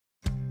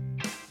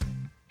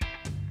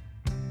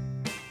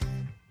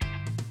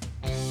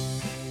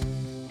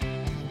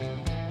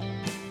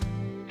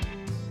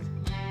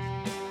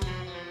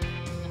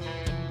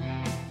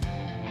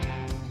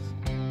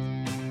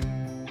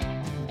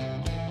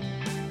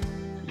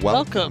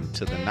Welcome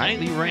to the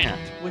Nightly Rant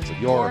with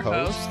your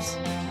hosts,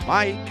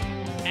 Mike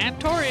and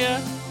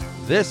Torya.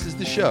 This is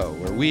the show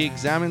where we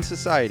examine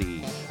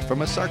society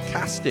from a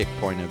sarcastic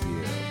point of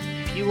view.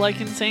 If you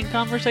like insane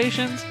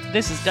conversations,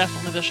 this is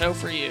definitely the show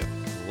for you.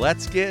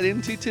 Let's get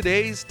into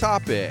today's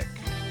topic.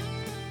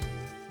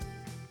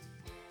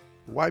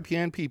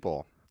 YPN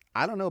people,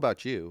 I don't know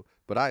about you,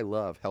 but I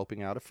love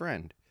helping out a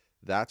friend.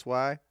 That's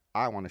why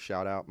I want to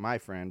shout out my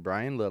friend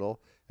Brian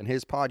Little and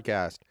his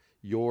podcast,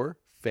 Your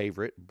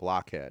Favorite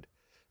Blockhead.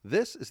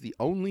 This is the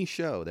only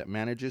show that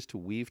manages to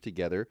weave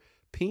together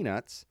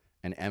peanuts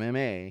and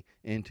MMA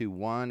into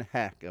one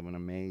heck of an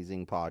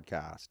amazing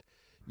podcast.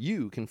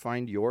 You can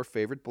find Your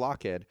Favorite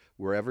Blockhead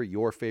wherever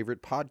your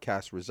favorite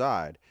podcasts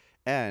reside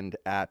and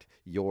at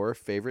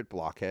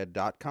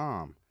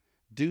yourfavoriteblockhead.com.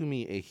 Do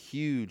me a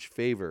huge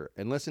favor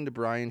and listen to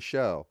Brian's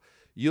show.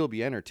 You'll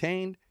be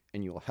entertained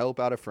and you'll help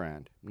out a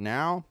friend.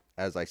 Now,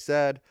 as I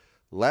said,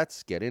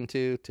 let's get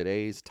into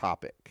today's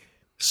topic.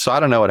 So I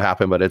don't know what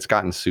happened, but it's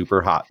gotten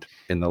super hot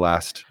in the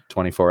last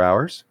 24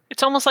 hours.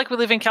 It's almost like we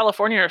live in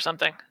California or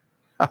something.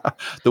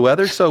 The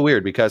weather's so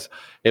weird because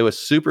it was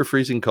super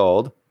freezing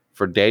cold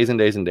for days and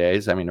days and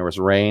days. I mean, there was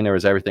rain, there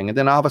was everything. And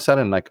then all of a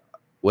sudden, like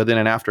within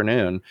an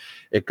afternoon,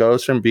 it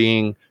goes from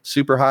being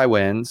super high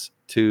winds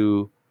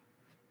to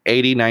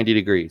 80, 90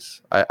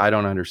 degrees. I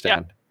don't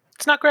understand. Yeah,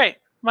 it's not great.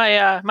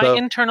 My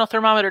internal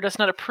thermometer does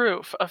not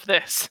approve of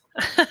this.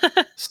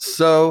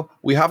 So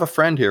we have a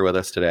friend here with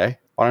us today.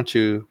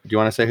 Do you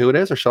want to say who it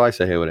is or shall I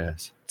say who it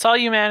is? It's all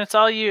you, man. It's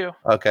all you.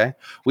 Okay.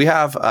 We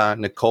have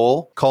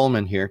Nichole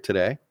Kolman here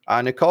today.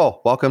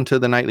 Nichole, welcome to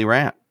the Nightly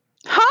Rant.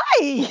 Hi.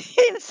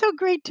 It's so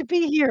great to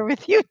be here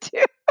with you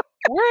too.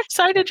 We're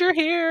excited you're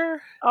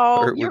here.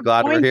 Oh, we're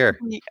glad we're here.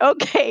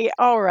 Okay.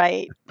 All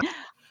right.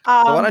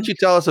 So why don't you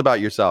tell us about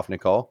yourself,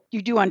 Nichole?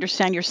 You do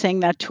understand you're saying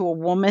that to a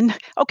woman.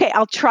 Okay,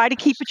 I'll try to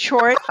keep it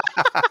short.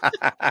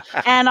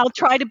 And I'll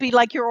try to be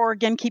like your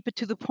Oregon, keep it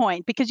to the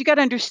point. Because you got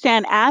to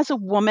understand, as a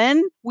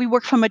woman, we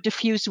work from a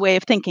diffused way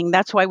of thinking.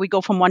 That's why we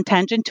go from one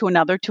tangent to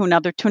another, to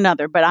another, to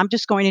another. But I'm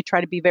just going to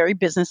try to be very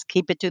business,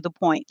 keep it to the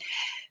point.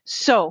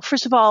 So,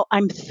 first of all,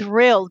 I'm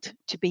thrilled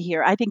to be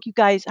here. I think you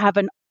guys have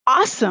an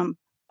awesome,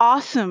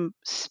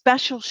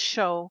 special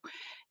show.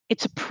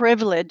 It's a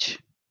privilege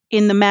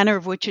in the manner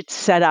of which it's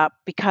set up,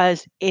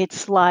 because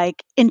it's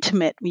like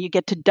intimate when you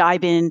get to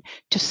dive in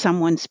to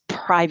someone's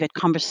private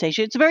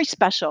conversation. It's very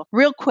special.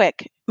 Real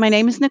quick, my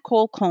name is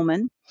Nichole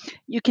Kolman.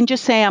 You can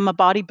just say I'm a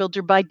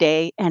bodybuilder by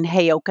day and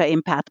Heyoka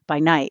Empath by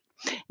night.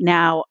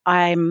 Now,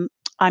 I'm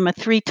a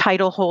 3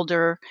 title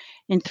holder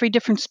in 3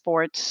 different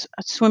sports: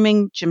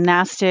 swimming,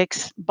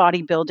 gymnastics,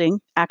 bodybuilding.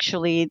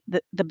 Actually,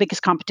 the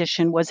biggest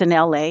competition was in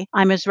LA.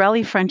 I'm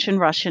Israeli, French, and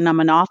Russian. I'm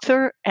an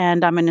author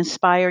and I'm an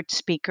inspired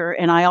speaker.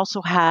 And I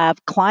also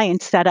have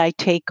clients that I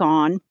take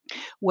on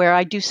where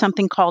I do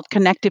something called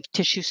connective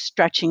tissue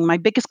stretching. My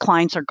biggest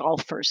clients are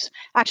golfers.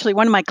 Actually,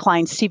 one of my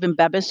clients, Stephen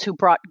Bevis, who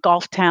brought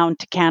Golf Town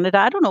to Canada.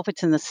 I don't know if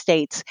it's in the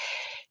States.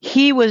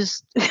 He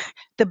was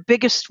the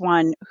biggest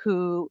one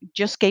who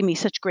just gave me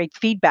such great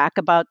feedback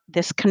about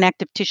this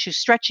connective tissue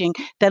stretching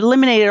that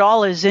eliminated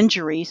all his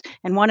injuries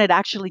and wanted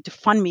actually to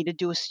fund me to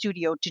do a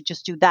studio to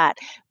just do that.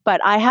 But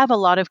I have a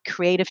lot of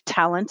creative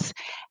talents,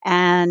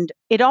 and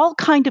it all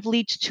kind of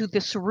leads to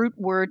this root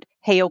word,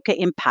 Heyoka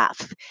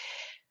Empath.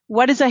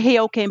 What is a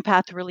Heyoka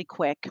Empath really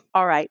quick?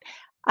 All right.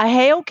 A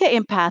Heyoka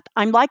Empath,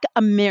 I'm like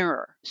a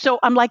mirror. So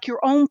I'm like your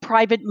own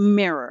private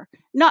mirror,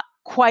 not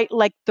quite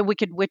like the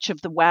Wicked Witch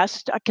of the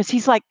West, because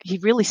he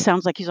really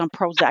sounds like he's on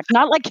Prozac.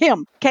 Not like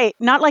him. Okay,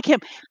 not like him.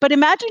 But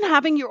imagine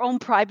having your own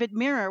private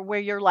mirror where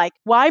you're like,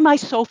 why am I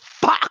so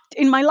fucked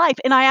in my life?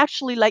 And I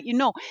actually let you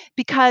know,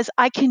 because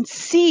I can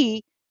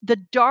see the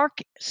dark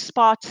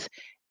spots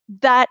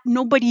that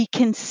nobody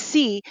can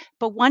see.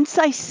 But once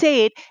I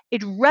say it,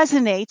 it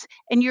resonates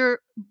and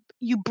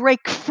you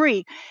break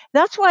free.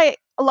 That's why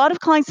a lot of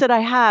clients that I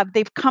have,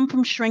 they've come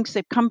from shrinks,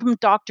 they've come from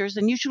doctors,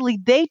 and usually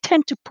they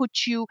tend to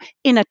put you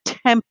in a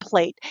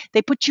template.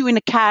 They put you in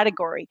a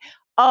category.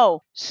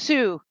 Oh,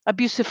 Sue,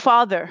 abusive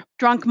father,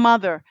 drunk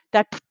mother,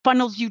 that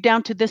funnels you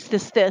down to this.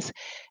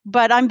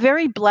 But I'm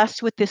very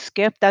blessed with this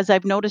gift, as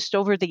I've noticed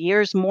over the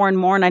years more and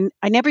more. And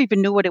I never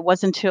even knew what it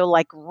was until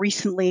like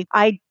recently.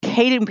 I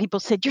hated when people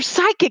said, you're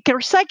psychic,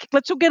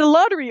 let's go get a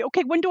lottery.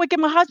 Okay, when do I get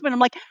my husband? I'm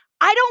like,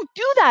 I don't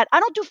do that. I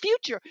don't do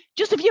future.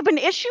 Just if you have an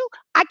issue,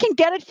 I can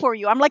get it for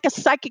you. I'm like a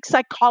psychic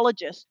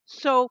psychologist.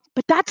 So,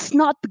 but that's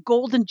not the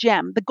golden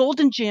gem. The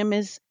golden gem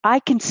is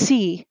I can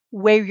see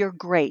where you're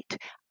great.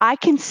 I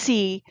can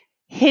see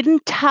hidden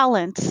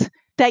talents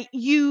that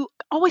you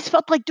always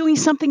felt like doing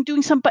something,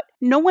 but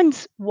no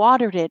one's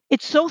watered it.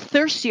 It's so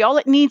thirsty. All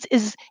it needs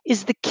is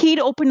the key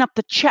to open up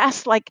the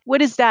chest. Like,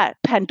 what is that?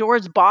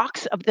 Pandora's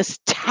box of this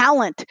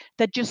talent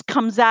that just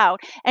comes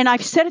out. And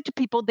I've said it to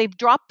people, they've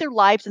dropped their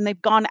lives and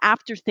they've gone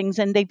after things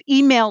and they've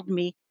emailed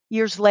me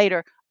years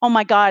later. Oh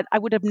my God, I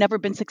would have never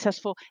been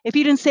successful. If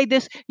you didn't say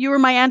this, you were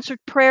my answered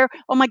prayer.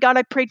 Oh my God,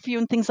 I prayed for you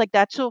and things like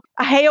that. So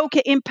a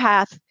Heyoka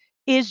Empath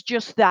is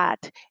just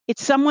that.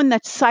 It's someone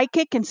that's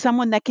psychic and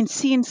someone that can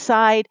see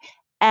inside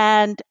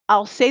and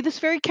I'll say this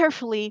very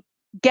carefully,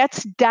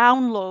 gets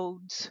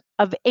downloads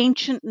of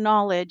ancient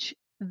knowledge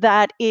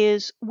that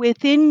is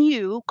within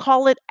you,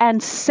 call it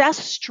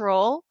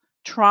ancestral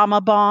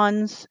trauma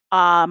bonds,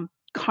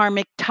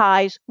 karmic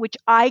ties, which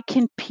I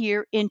can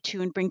peer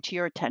into and bring to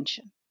your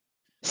attention.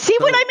 See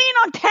what I mean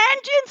on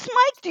tangents,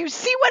 Mike? Do you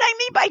see what I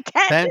mean by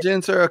tangents?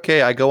 Tangents are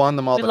okay. I go on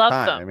them all We the love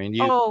time. them. I mean,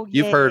 Oh,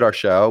 you've heard yay. our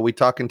show. We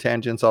talk in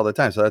tangents all the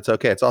time, so that's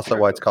okay. It's also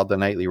why True. it's called the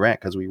Nightly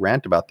Rant, because we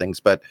rant about things.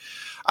 But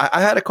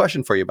I had a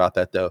question for you about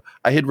that, though.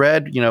 I had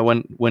read,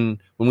 when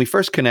we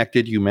first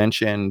connected, you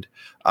mentioned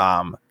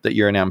that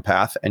you're an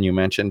empath, and you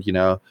mentioned,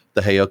 the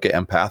Heyoka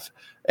Empath.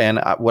 And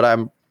what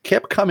I'm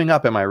kept coming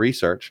up in my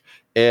research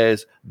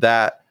is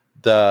that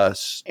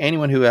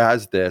anyone who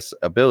has this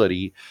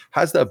ability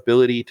has the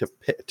ability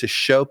to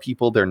show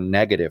people their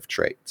negative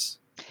traits.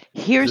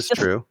 Is this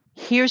true?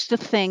 Here's the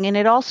thing, and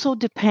it also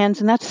depends,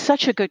 and that's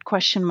such a good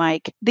question,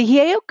 Mike. The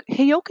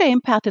Heyoka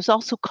Empath is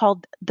also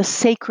called the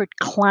sacred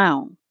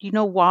clown. You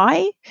know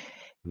why?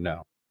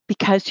 No.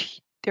 Because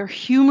they're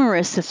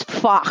humorous as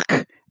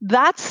fuck.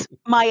 That's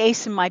my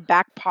ace in my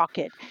back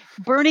pocket,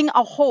 burning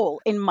a hole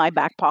in my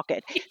back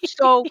pocket.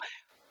 So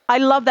I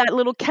love that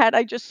little cat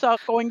I just saw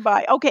going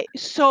by. Okay,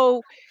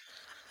 so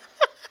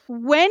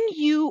when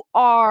you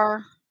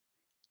are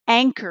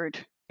anchored,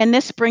 and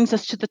this brings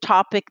us to the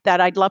topic that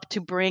I'd love to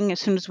bring as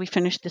soon as we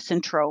finish this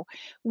intro.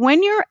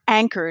 When you're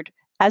anchored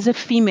as a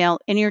female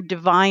in your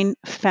divine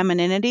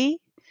femininity,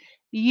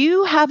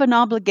 you have an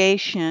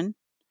obligation,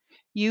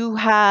 you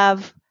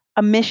have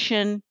a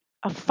mission,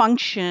 a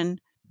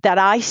function that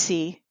I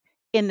see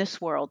in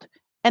this world,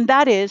 and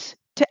that is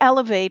to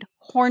elevate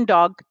horn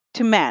dog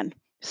to man.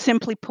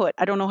 Simply put,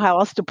 I don't know how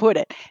else to put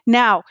it.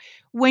 Now,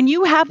 when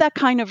you have that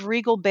kind of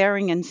regal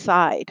bearing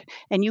inside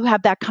and you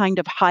have that kind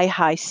of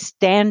high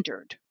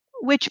standard,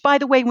 which, by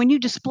the way, when you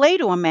display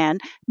to a man,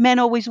 men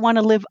always want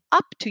to live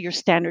up to your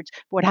standards.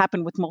 What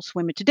happened with most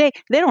women today,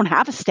 they don't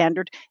have a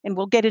standard, and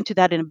we'll get into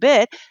that in a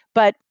bit.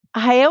 But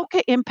a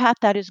Heyoka Empath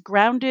that is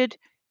grounded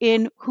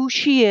in who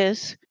she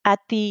is at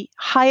the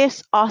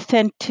highest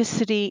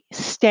authenticity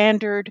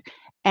standard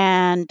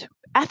and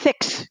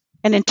ethics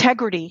and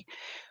integrity.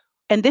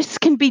 And this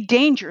can be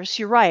dangerous.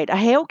 You're right. A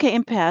Heyoka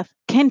Empath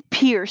can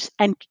pierce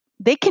and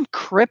they can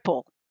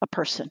cripple a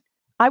person.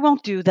 I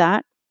won't do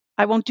that.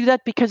 I won't do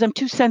that because I'm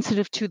too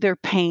sensitive to their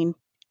pain.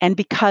 And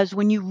because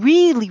when you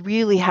really,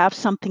 really have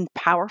something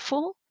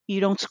powerful, you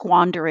don't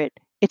squander it.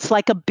 It's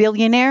like a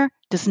billionaire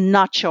does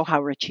not show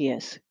how rich he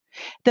is.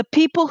 The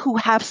people who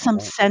have some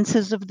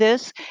senses of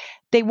this,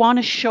 they want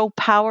to show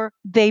power,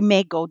 they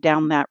may go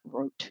down that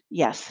route.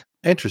 Yes.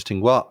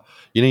 Interesting. Well,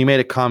 you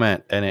made a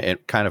comment and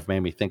it kind of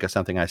made me think of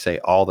something I say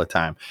all the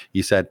time.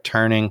 You said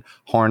turning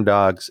horn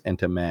dogs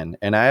into men.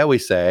 And I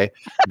always say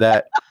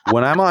that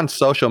when I'm on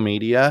social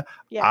media,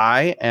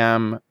 I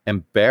am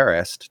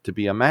embarrassed to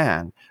be a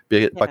man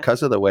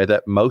because of the way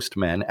that most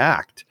men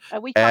act. Are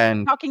we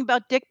talking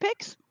about dick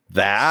pics?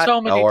 That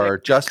So many or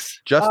dick just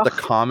the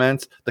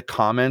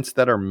comments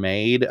that are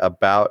made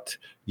about,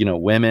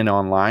 women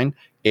online,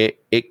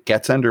 it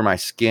gets under my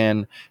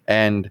skin.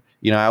 And,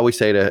 I always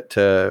say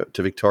to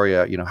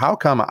Victoria, how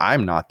come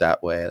I'm not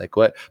that way? Like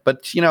what?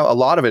 But, a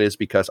lot of it is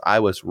because I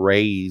was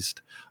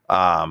raised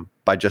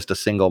by just a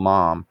single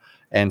mom.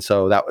 And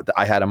so that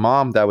I had a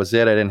mom, that was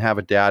it. I didn't have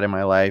a dad in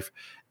my life.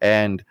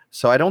 And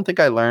so I don't think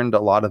I learned a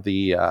lot of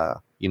the,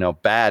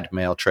 bad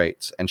male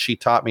traits. And she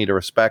taught me to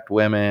respect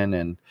women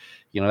and,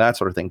 that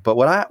sort of thing. But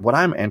what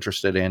I'm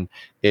interested in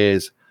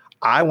is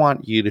I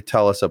want you to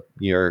tell us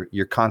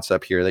your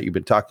concept here that you've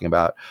been talking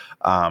about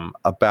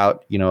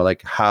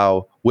like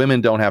how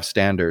women don't have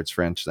standards,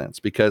 for instance,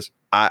 because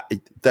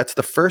that's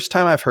the first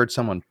time I've heard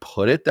someone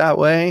put it that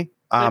way.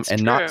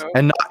 And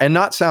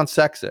not sound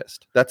sexist.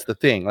 That's the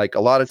thing. Like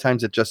a lot of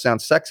times it just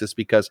sounds sexist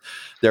because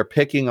they're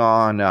picking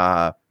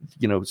on,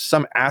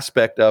 some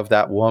aspect of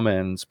that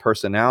woman's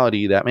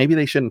personality that maybe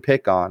they shouldn't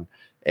pick on.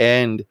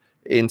 And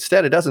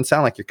instead, it doesn't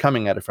sound like you're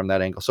coming at it from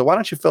that angle. So why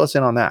don't you fill us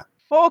in on that?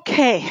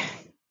 Okay.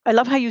 I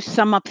love how you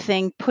sum up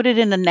things, put it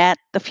in a net,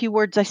 the few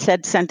words I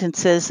said,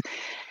 sentences.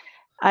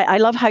 I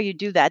love how you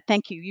do that.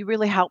 Thank you. You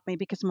really helped me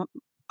because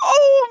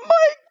oh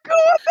my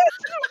God, that's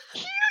so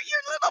cute,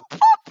 your little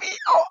puppy.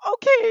 Oh,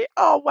 okay.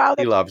 Oh, wow.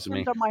 He loves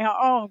me.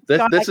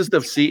 This is the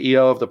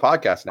CEO of the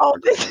podcast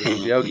network. This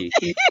is Yogi.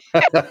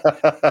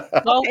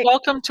 Well,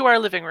 welcome to our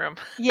living room.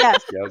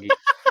 Yes.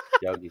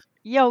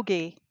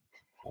 Yogi.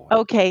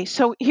 Okay,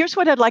 so here's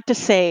what I'd like to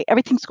say.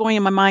 Everything's going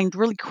in my mind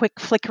really quick,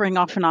 flickering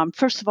off and on.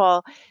 First of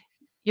all,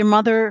 your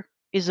mother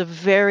is a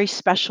very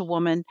special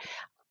woman,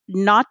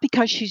 not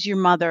because she's your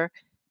mother,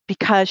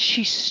 because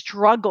she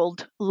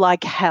struggled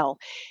like hell.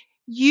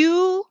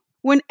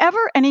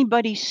 Whenever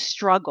anybody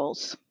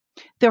struggles,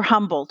 they're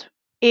humbled.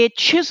 It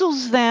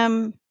chisels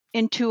them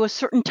into a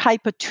certain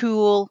type of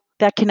tool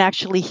that can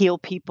actually heal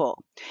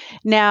people.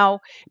 Now,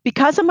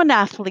 because I'm an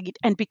athlete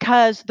and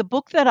because the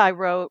book that I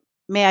wrote,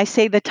 may I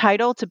say the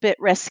title? It's a bit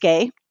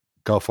risque.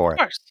 Go for it.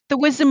 The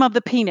Wisdom of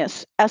the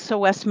Penis,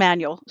 SOS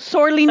Manual.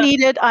 Sorely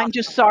needed. I'm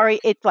just sorry.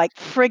 It's like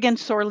friggin'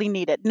 sorely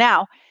needed.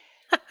 Now,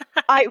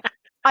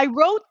 I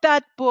wrote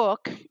that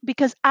book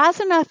because as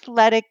an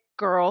athletic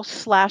girl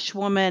 /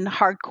 woman,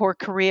 hardcore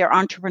career,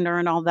 entrepreneur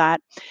and all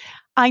that,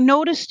 I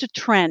noticed a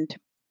trend.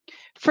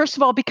 First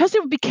of all, because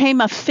it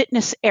became a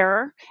fitness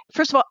era,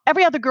 first of all,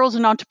 every other girl is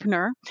an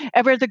entrepreneur.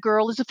 Every other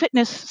girl is a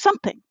fitness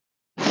something.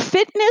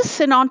 Fitness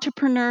and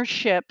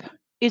entrepreneurship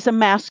is a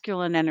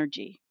masculine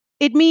energy.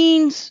 It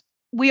means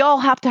we all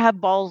have to have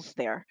balls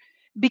there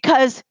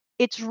because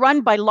it's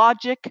run by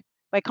logic,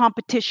 by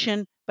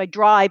competition, by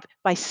drive,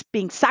 by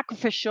being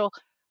sacrificial,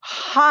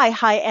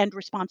 high end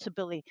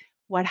responsibility.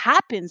 What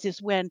happens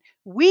is when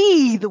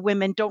we, the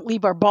women, don't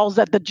leave our balls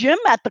at the gym,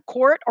 at the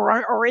court,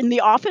 or in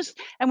the office,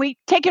 and we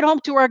take it home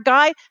to our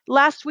guy.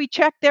 Last we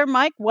checked there,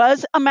 Mike,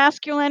 was a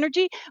masculine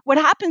energy. What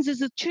happens is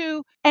the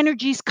two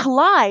energies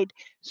collide.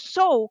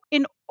 So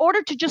in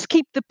order to just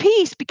keep the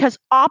peace, because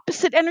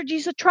opposite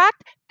energies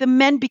attract, the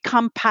men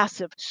become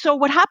passive. So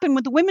what happened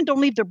when the women don't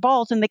leave their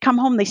balls and they come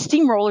home, they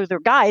steamroller their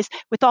guys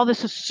with all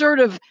this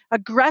assertive,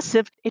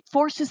 aggressive, it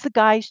forces the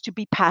guys to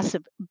be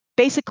passive,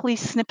 basically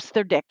snips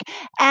their dick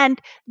and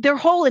their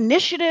whole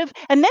initiative.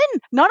 And then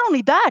not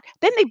only that,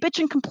 then they bitch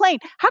and complain.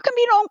 How come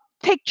you don't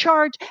take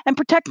charge and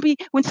protect me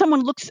when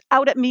someone looks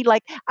out at me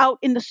like out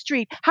in the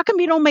street? How come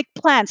you don't make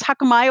plans? How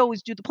come I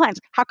always do the plans?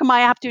 How come I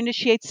have to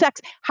initiate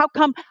sex? How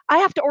come I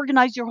have to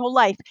organize your whole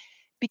life?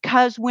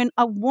 Because when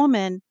a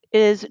woman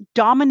is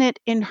dominant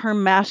in her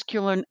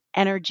masculine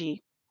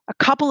energy, a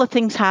couple of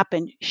things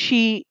happen.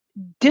 She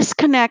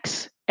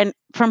disconnects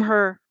from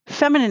her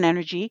feminine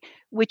energy,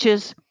 which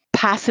is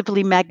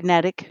passively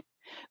magnetic,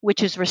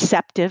 which is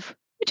receptive,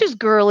 which is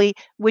girly,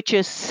 which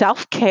is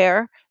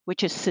self-care,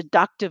 which is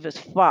seductive as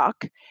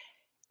fuck.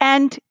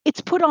 And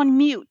it's put on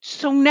mute.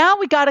 So now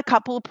we got a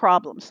couple of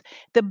problems.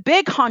 The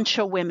big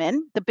honcho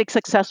women, the big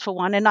successful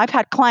one, and I've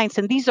had clients,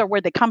 and these are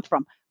where they come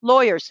from: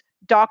 lawyers,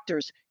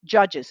 doctors,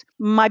 judges.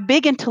 My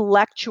big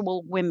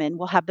intellectual women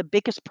will have the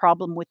biggest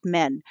problem with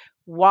men.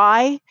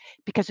 Why?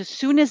 Because as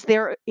soon as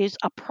there is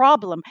a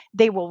problem,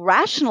 they will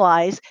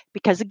rationalize,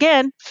 because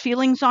again,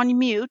 feelings on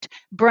mute,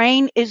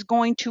 brain is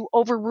going to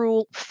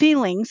overrule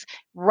feelings,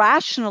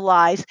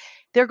 rationalize.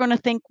 They're going to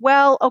think,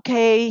 well,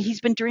 okay,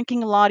 he's been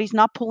drinking a lot. He's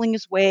not pulling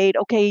his weight.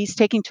 Okay, he's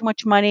taking too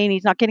much money and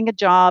he's not getting a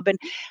job. And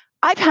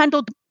I've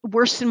handled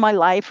worse in my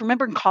life.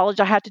 Remember in college,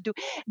 I had to do,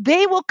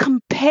 they will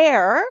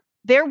compare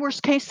their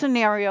worst case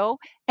scenario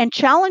and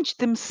challenge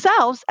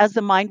themselves, as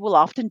the mind will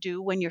often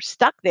do when you're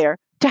stuck there,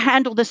 to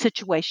handle the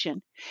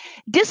situation.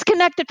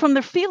 Disconnected from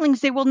their feelings,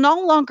 they will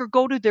no longer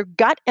go to their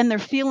gut and their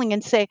feeling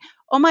and say,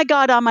 oh my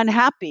God, I'm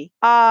unhappy.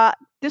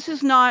 This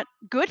is not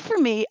good for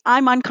me.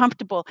 I'm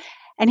uncomfortable.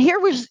 And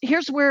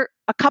here's where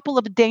a couple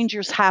of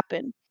dangers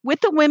happen. With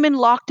the women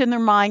locked in their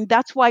mind,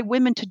 that's why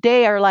women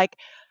today are like,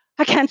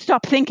 I can't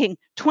stop thinking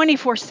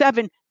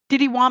 24/7. Did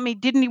he want me?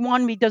 Didn't he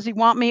want me? Does he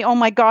want me? Oh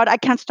my God, I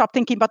can't stop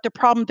thinking about their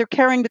problem. They're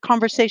carrying the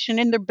conversation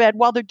in their bed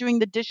while they're doing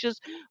the dishes,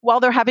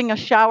 while they're having a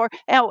shower.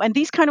 Oh, and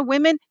these kind of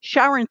women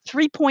shower in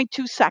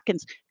 3.2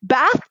 seconds.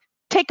 Bath,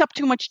 take up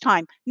too much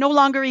time. No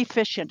longer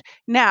efficient.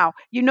 Now,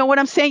 you know what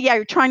I'm saying? Yeah,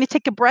 you're trying to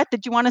take a breath.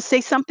 Did you want to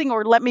say something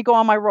or let me go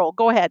on my roll?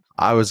 Go ahead.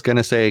 I was going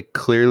to say,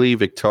 clearly,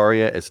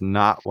 Victoria is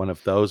not one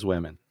of those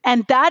women.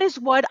 And that is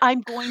what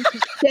I'm going to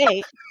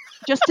say.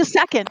 Just a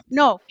second.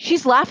 No,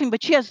 she's laughing,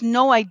 but she has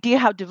no idea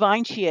how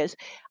divine she is.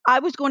 I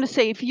was going to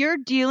say, if you're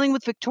dealing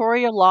with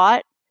Victoria a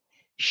lot,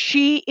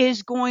 she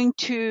is going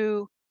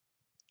to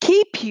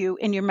keep you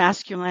in your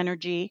masculine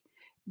energy,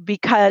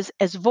 because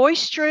as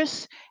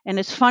boisterous and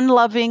as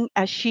fun-loving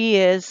as she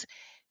is,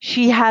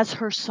 she has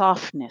her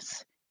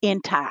softness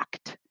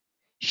intact.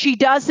 She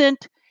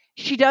doesn't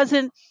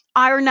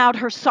iron out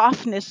her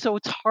softness so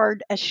it's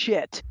hard as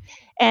shit.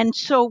 And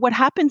so what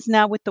happens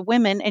now with the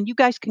women, and you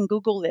guys can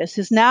Google this,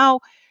 is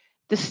now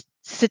the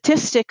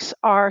statistics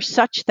are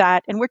such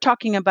that, and we're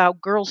talking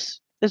about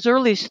girls as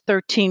early as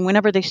 13,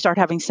 whenever they start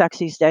having sex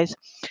these days.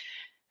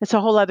 It's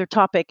a whole other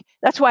topic.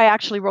 That's why I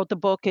actually wrote the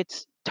book.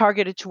 It's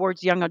targeted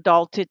towards young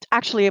adult. It's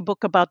actually a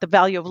book about the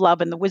value of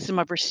love and the wisdom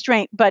of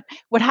restraint. But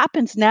what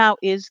happens now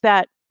is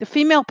that the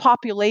female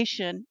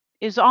population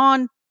is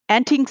on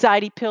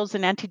anti-anxiety pills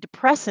and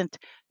antidepressant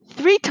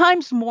 3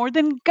 times more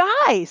than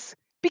guys,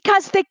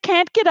 because they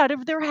can't get out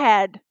of their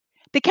head.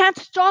 They can't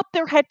stop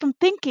their head from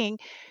thinking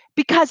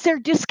because they're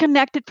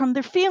disconnected from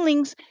their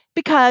feelings,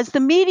 because the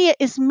media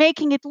is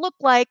making it look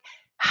like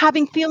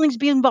having feelings,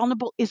 being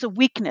vulnerable is a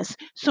weakness.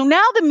 So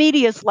now the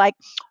media is like,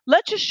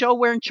 let's just show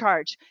we're in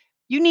charge.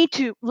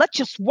 Let's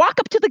just walk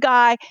up to the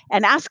guy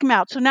and ask him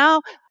out. So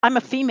now I'm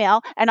a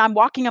female and I'm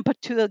walking up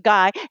to the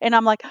guy and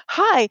I'm like,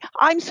 hi,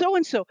 I'm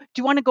so-and-so. Do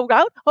you want to go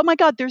out? Oh my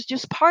God, there's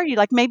just party.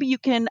 Like maybe you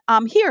can,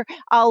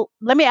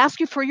 let me ask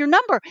you for your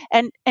number.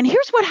 And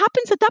here's what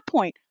happens at that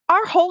point.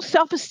 Our whole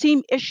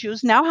self-esteem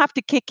issues now have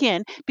to kick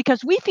in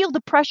because we feel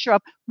the pressure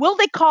of, will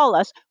they call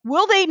us?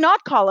 Will they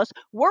not call us?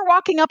 We're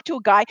walking up to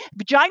a guy,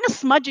 vagina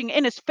smudging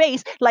in his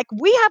face, like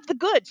we have the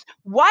goods.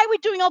 Why are we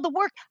doing all the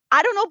work?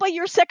 I don't know about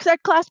your sex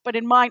ed class, but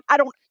in mine, I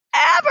don't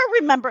ever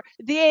remember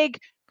the egg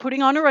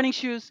putting on her running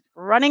shoes,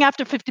 running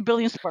after 50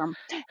 billion sperm.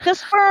 The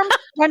sperm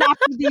run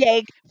after the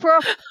egg for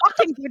a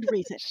fucking good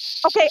reason.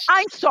 Okay,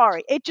 I'm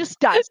sorry. It just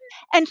does.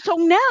 And so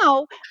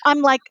now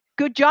I'm like,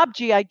 good job,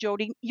 G.I.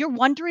 Jody. You're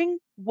wondering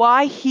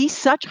why he's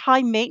such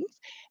high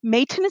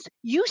maintenance?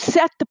 You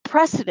set the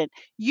precedent.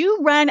 You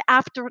ran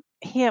after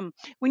him.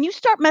 When you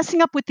start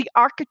messing up with the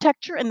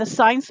architecture and the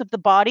science of the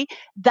body,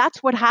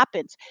 that's what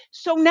happens.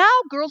 So now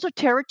girls are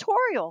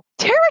territorial.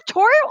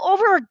 Territorial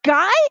over a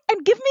guy?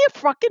 And give me a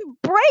fucking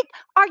break.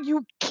 Are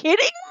you kidding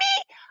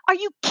me? Are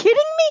you kidding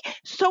me?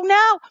 So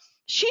now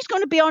she's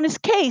going to be on his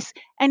case.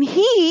 And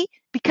he,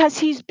 because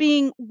he's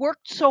being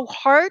worked so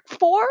hard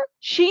for,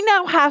 she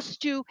now has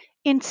to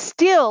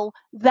instill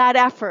that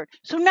effort.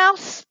 So now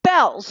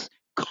spells,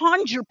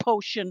 conjure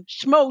potion,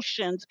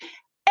 schmotions,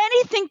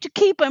 anything to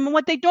keep him. And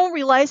what they don't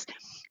realize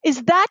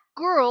is that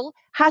girl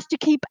has to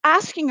keep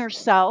asking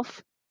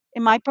herself,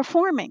 am I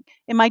performing?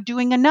 Am I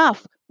doing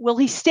enough? Will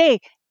he stay?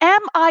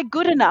 Am I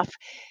good enough?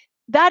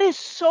 That is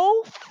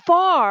so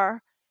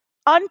far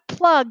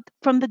unplugged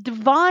from the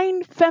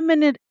divine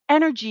feminine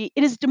energy.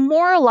 It is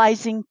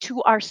demoralizing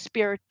to our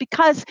spirit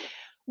because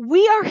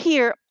we are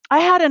here. I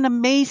had an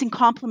amazing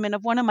compliment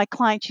of one of my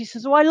clients. She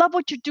says, "Oh, I love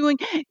what you're doing.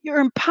 You're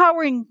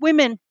empowering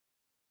women."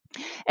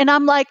 And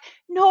I'm like,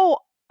 no,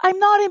 I'm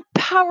not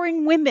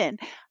empowering women.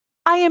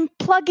 I am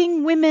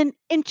plugging women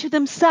into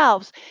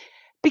themselves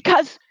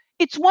because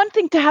it's one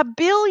thing to have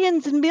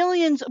billions and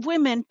millions of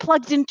women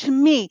plugged into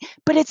me,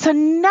 but it's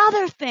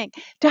another thing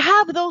to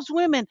have those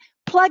women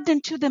plugged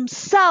into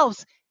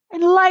themselves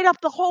and light up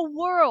the whole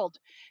world.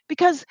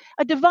 Because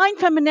a divine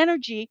feminine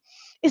energy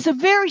is a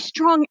very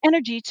strong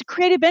energy. It's a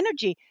creative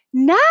energy.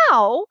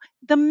 Now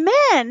the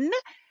men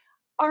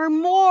are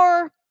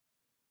more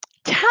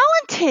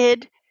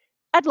talented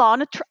at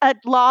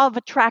law of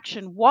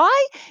attraction.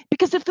 Why?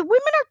 Because if the women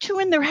are too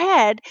in their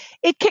head,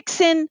 it kicks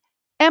in,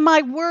 am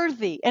I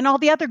worthy? And all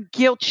the other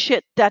guilt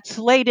shit that's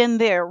laid in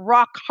there,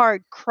 rock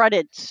hard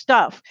cruddy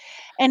stuff.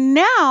 And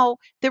now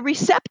the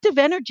receptive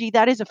energy,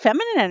 that is a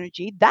feminine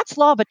energy, that's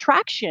law of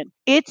attraction.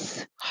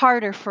 It's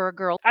harder for a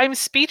girl. I'm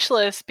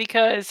speechless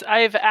because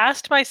I've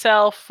asked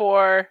myself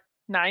for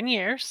 9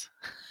 years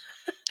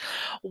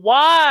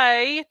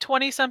why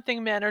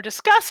 20-something men are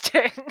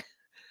disgusting.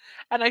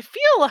 And I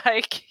feel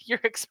like you're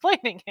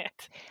explaining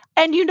it.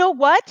 And you know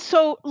what?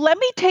 So let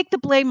me take the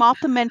blame off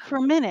the men for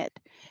a minute.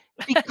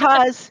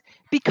 Because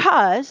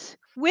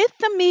with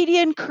the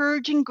media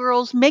encouraging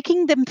girls,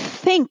 making them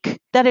think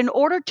that in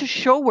order to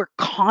show we're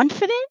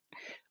confident,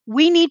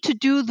 we need to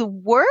do the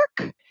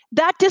work,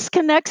 that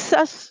disconnects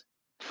us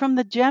from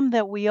the gem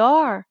that we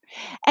are.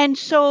 And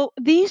so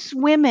these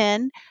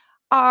women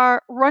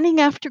are running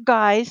after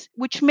guys,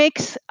 which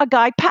makes a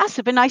guy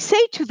passive. And I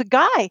say to the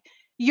guy,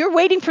 you're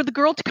waiting for the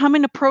girl to come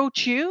and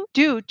approach you.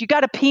 Dude, you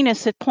got a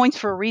penis. It points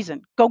for a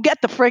reason. Go get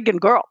the friggin'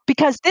 girl.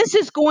 Because this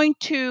is going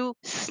to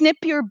snip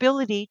your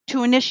ability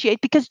to initiate.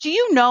 Because do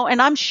you know,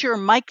 and I'm sure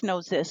Mike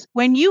knows this,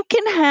 when you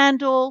can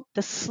handle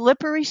the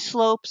slippery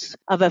slopes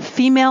of a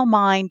female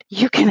mind,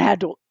 you can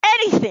handle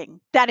anything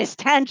that is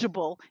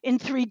tangible in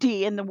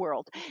 3D in the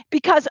world.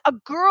 Because a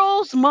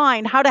girl's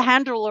mind, how to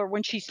handle her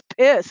when she's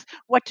pissed,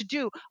 what to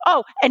do.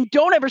 Oh, and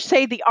don't ever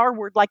say the R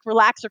word like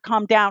relax or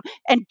calm down.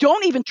 And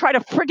don't even try to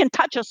friggin'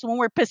 touch us when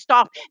we're pissed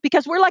off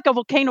because we're like a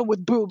volcano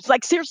with boobs.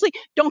 Like seriously,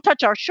 don't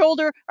touch our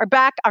shoulder, our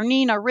back, our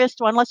knee, and our wrist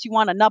unless you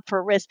want a nub for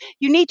a wrist.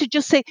 You need to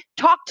just say,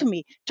 talk to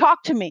me.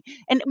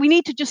 And we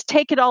need to just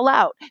take it all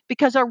out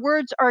because our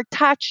words are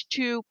attached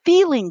to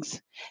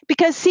feelings.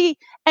 Because see,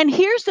 and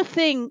here's the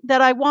thing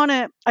that I want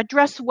to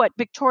address what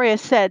Victoria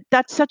said.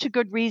 That's such a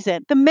good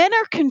reason. The men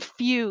are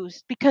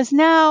confused because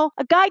now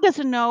a guy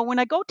doesn't know when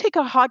I go take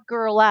a hot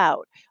girl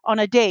out on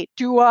a date,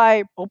 do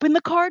I open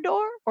the car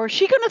door or is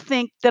she going to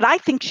think that I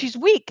think she's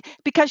weak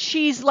because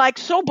she's like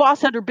so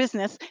boss at her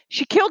business.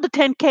 She killed a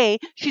 10K.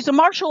 She's a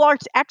martial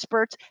arts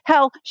expert.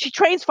 Hell, she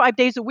trains 5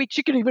 days a week.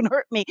 She could even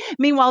hurt me.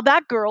 Meanwhile,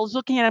 that girl is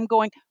looking at him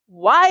going,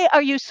 why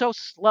are you so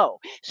slow?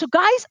 So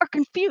guys are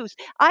confused.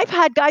 I've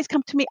had guys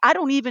come to me. I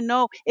don't even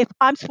know if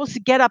I'm supposed to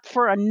get up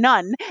for a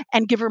nun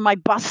and give her my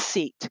bus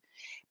seat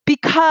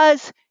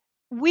because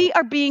we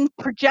are being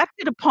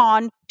projected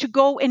upon to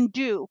go and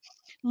do.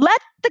 Let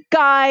the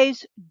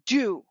guys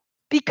do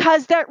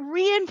because that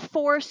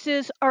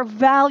reinforces our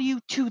value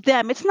to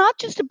them. It's not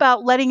just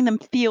about letting them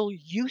feel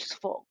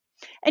useful.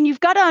 And you've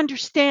got to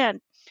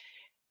understand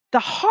the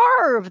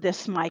horror of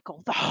this,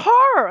 Michael, the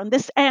horror, and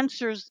this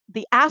answers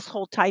the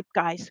asshole type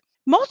guys.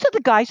 Most of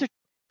the guys are,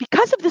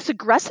 because of this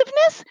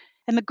aggressiveness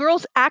and the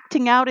girls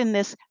acting out in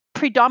this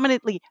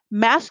predominantly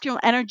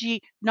masculine energy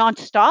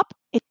nonstop,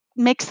 it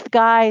makes the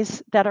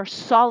guys that are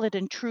solid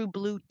and true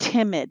blue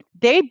timid.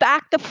 They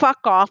back the fuck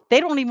off.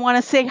 They don't even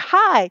want to say,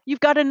 hi, you've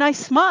got a nice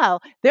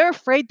smile. They're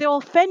afraid they'll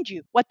offend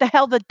you. What the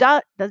hell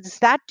does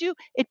that do?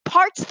 It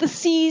parts the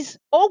seas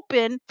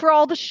open for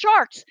all the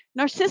sharks.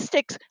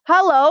 Narcissists,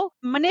 hello.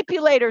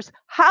 Manipulators,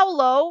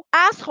 hello.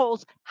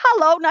 Assholes,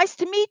 hello. Nice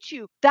to meet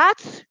you.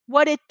 That's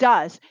what it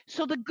does.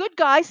 So the good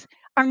guys,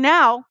 are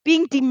now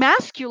being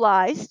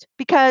demasculized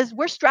because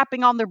we're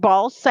strapping on their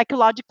balls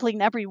psychologically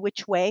in every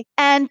which way.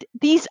 And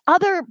these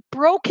other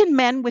broken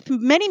men with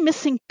many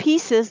missing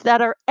pieces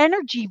that are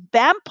energy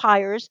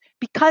vampires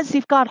because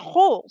they've got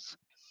holes.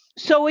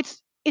 So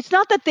it's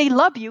not that they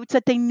love you, it's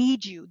that they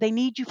need you. They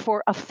need you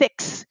for a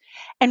fix.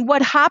 And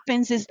what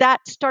happens is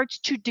that starts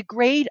to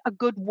degrade a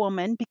good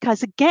woman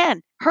because,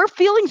 again, her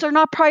feelings are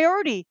not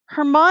priority.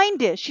 Her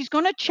mind is. She's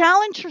going to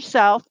challenge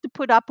herself to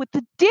put up with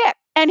the dick.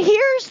 And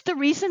here's the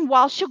reason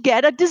why she'll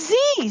get a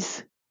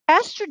disease.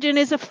 Estrogen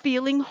is a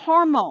feeling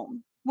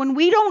hormone. When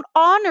we don't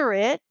honor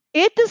it,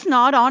 it does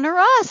not honor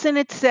us. And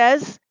it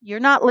says, you're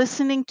not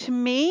listening to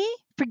me.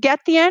 Forget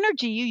the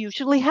energy you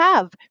usually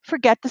have.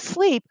 Forget the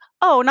sleep.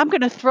 Oh, and I'm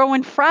going to throw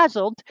in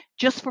frazzled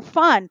just for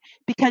fun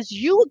because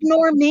you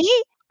ignore me.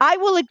 I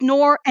will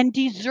ignore and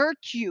desert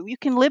you. You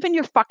can live in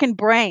your fucking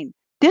brain.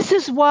 This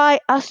is why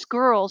us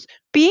girls,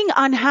 being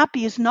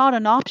unhappy is not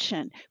an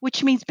option,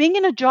 which means being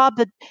in a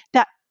job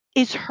that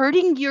is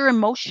hurting your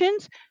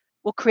emotions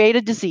will create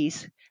a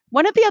disease.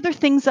 One of the other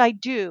things I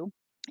do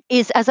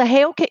is, as a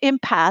Heyoka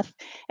Empath,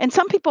 and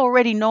some people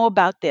already know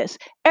about this,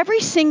 every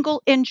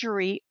single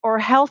injury or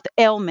health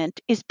ailment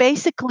is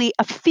basically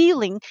a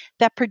feeling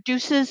that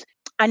produces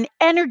an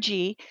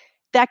energy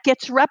that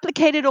gets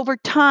replicated over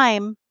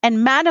time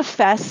and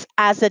manifests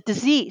as a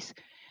disease.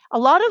 A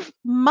lot of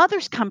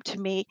mothers come to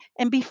me,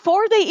 and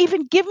before they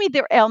even give me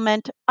their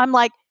ailment, I'm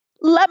like,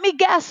 let me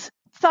guess,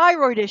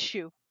 thyroid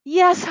issue.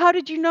 Yes, how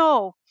did you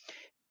know?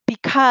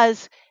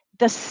 Because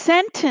the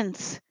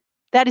sentence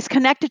that is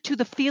connected to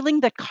the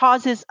feeling that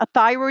causes a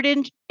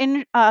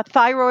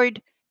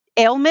thyroid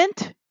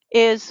ailment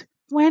is,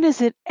 when is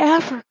it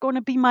ever going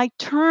to be my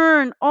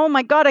turn? Oh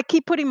my God, I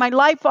keep putting my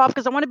life off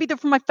because I want to be there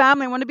for my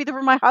family. I want to be there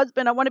for my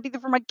husband. I want to be there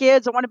for my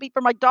kids. I want to be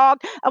for my dog.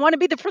 I want to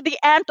be there for the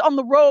aunt on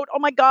the road. Oh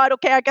my God,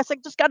 okay, I guess I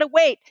just got to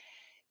wait.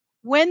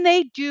 When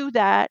they do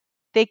that,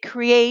 they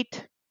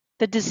create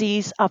the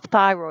disease of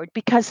thyroid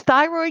because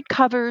thyroid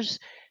covers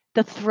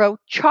the throat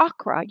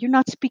chakra. You're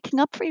not speaking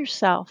up for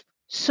yourself.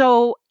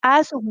 So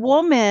as a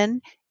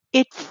woman,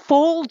 it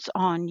folds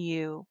on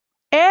you.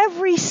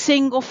 Every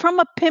single, from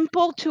a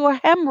pimple to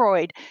a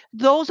hemorrhoid,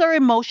 those are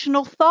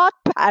emotional thought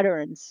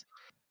patterns.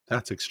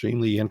 That's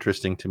extremely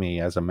interesting to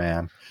me as a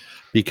man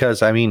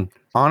because, I mean,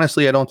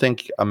 honestly, I don't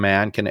think a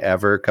man can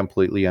ever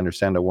completely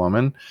understand a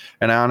woman.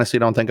 And I honestly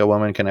don't think a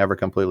woman can ever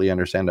completely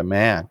understand a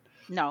man.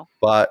 No,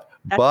 But,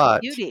 that's the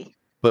beauty.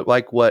 but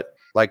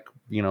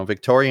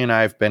Victoria and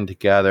I have been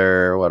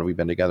together. What have we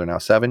been together now?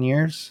 7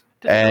 years.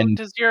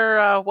 Does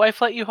your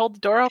wife let you hold the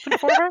door open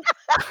for her?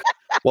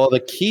 Well, the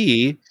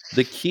key,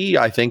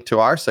 I think, to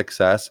our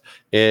success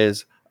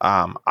is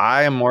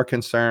I am more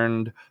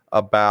concerned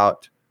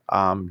about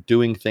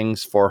doing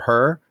things for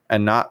her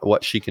and not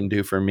what she can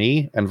do for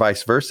me, and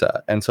vice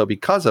versa. And so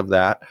because of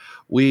that,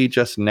 we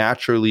just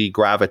naturally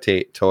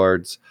gravitate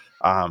towards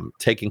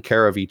taking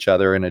care of each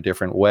other in a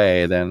different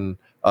way than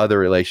other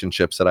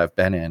relationships that I've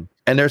been in.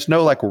 And there's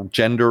no like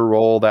gender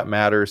role that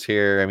matters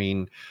here. I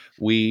mean,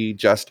 we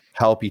just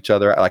help each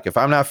other. Like if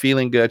I'm not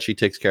feeling good, she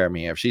takes care of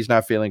me. If she's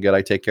not feeling good,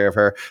 I take care of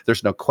her.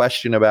 There's no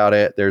question about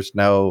it.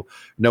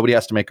 Nobody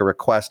has to make a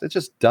request. It's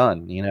just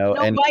done, you know. You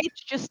know And why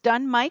it's just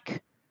done,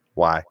 Mike?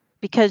 why?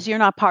 Because you're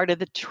not part of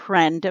the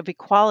trend of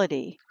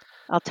equality.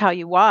 I'll tell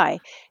you why.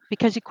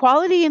 Because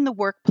equality in the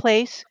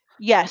workplace,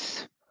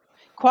 yes.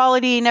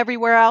 Equality and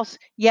everywhere else,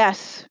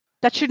 yes.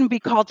 That shouldn't be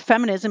called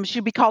feminism. It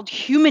should be called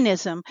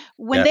humanism.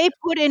 When Yeah. they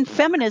put in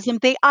feminism,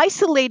 they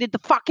isolated the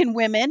fucking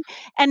women.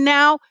 And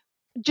now,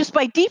 just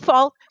by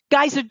default,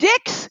 guys are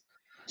dicks.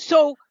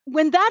 So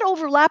when that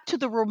overlapped to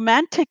the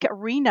romantic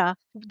arena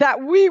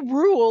that we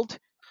ruled,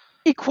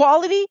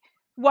 equality,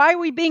 why are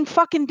we being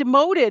fucking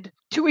demoted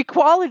to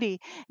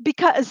equality?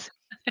 Because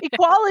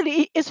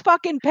equality is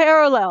fucking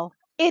parallel.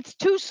 It's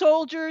two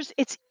soldiers.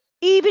 It's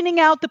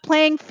evening out the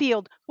playing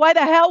field. Why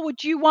the hell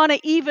would you want to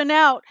even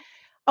out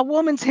a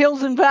woman's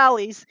hills and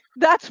valleys?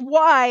 That's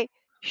why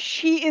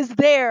she is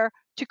there,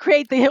 to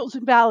create the hills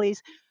and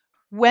valleys.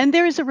 When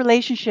there is a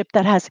relationship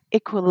that has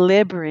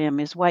equilibrium,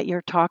 is what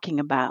you're talking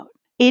about.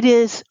 It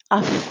is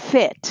a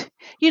fit.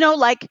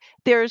 Like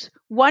there's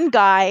one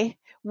guy,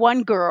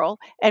 one girl,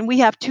 and we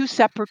have two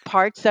separate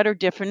parts that are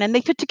different and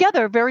they fit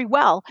together very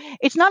well.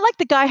 It's not like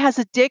the guy has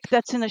a dick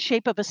that's in the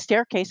shape of a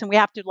staircase and we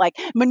have to like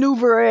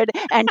maneuver it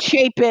and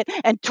shape it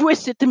and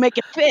twist it to make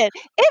it fit.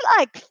 It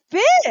like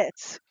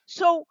fits.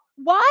 So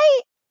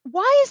why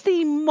is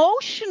the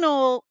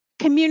emotional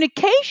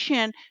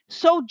communication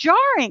so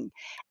jarring?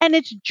 And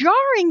it's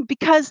jarring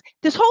because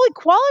this whole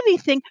equality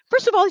thing,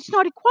 first of all, it's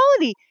not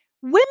equality.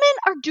 Women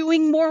are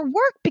doing more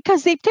work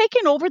because they've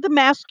taken over the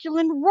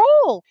masculine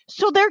role.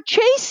 So they're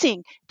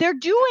chasing, they're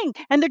doing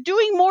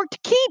more to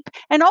keep.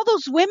 And all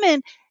those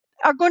women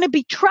are going to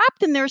be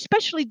trapped in there,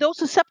 especially those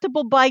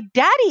susceptible by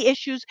daddy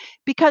issues,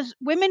 because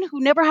women who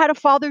never had a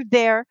father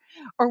there,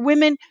 or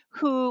women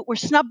who were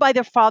snubbed by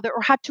their father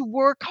or had to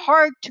work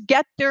hard to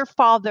get their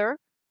father,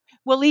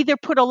 will either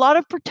put a lot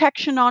of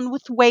protection on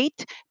with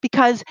weight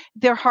because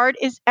their heart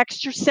is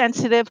extra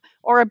sensitive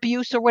or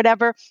abuse or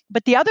whatever.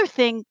 But the other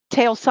thing,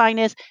 tail sign,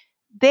 is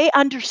they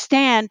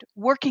understand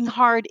working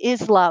hard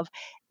is love.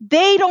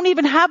 They don't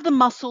even have the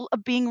muscle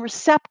of being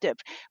receptive,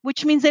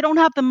 which means they don't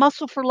have the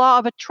muscle for law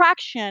of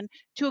attraction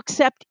to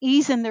accept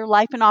ease in their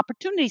life and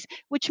opportunities,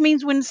 which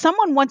means when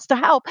someone wants to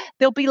help,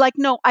 they'll be like,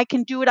 no, I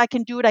can do it. I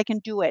can do it. I can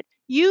do it.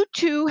 You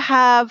two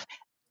have,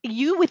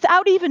 you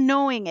without even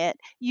knowing it,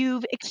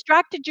 you've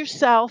extracted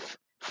yourself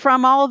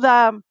from all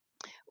the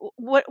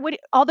what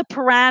all the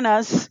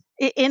piranhas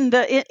in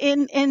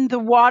the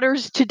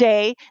waters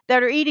today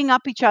that are eating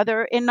up each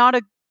other in not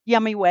a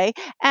yummy way,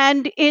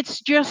 and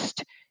it's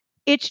just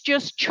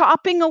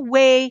chopping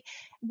away.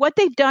 What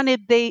they've done is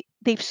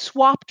they've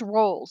swapped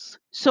roles.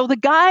 So the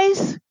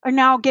guys are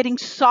now getting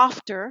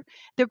softer.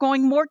 They're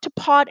going more to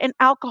pot and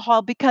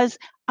alcohol because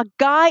a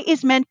guy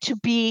is meant to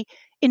be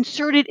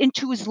inserted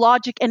into his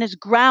logic and his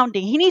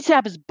grounding. He needs to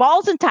have his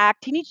balls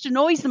intact. He needs to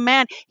know he's the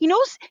man. He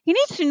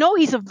needs to know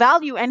he's of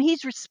value and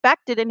he's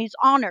respected and he's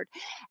honored.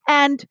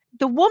 And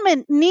the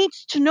woman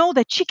needs to know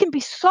that she can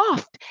be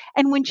soft.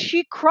 And when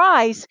she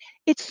cries,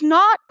 it's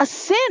not a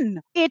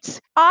sin.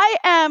 It's, I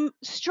am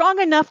strong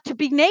enough to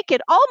be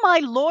naked. All my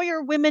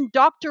lawyer women,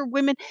 doctor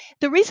women,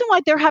 the reason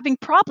why they're having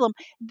problem,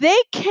 they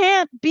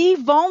can't be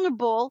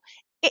vulnerable.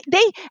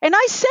 And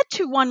I said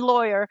to one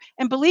lawyer,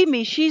 and believe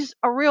me, she's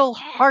a real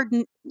hard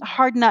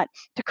nut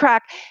to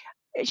crack.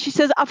 She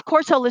says, of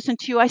course I'll listen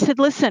to you. I said,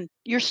 listen,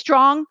 you're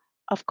strong.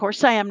 Of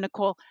course I am,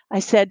 Nichole. I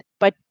said,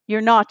 but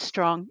you're not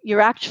strong. You're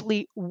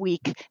actually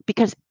weak,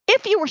 because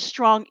if you were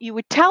strong, you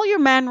would tell your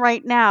man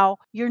right now,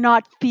 you're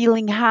not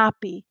feeling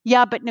happy.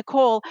 Yeah, but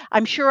Nichole,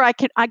 I'm sure I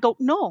can. I go,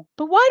 no,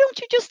 but why don't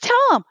you just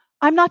tell him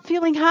I'm not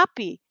feeling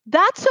happy?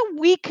 That's a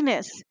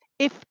weakness.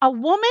 If a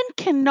woman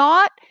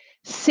cannot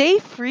say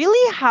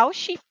freely how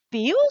she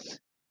feels,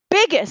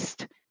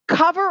 biggest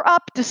cover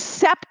up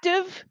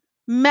deceptive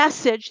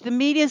message the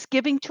media is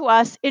giving to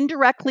us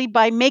indirectly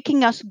by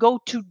making us go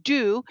to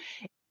do,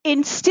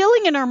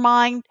 instilling in our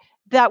mind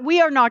that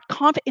we are not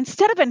confident,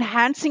 instead of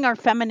enhancing our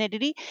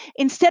femininity,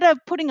 instead of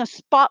putting a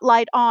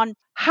spotlight on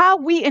how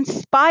we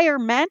inspire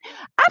men.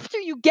 After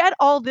you get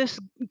all this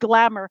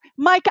glamour,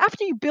 Mike,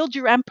 after you build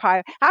your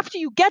empire, after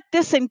you get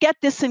this and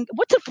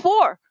what's it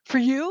for? For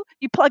you?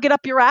 You plug it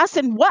up your ass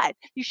and what?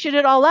 You shit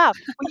it all out.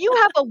 When you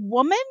have a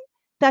woman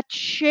that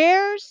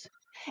shares,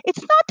 it's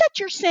not that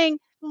you're saying,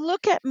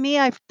 look at me,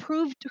 I've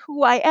proved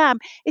who I am.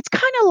 It's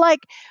kind of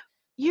like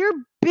you're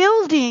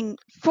building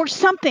for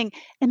something.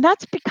 And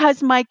that's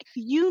because, Mike,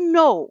 you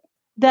know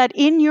that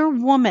in your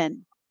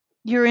woman,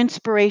 your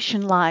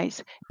inspiration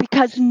lies,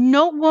 because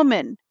no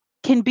woman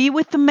can be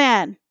with the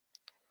man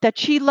that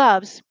she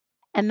loves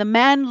and the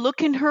man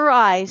look in her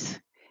eyes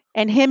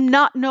and him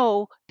not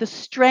know the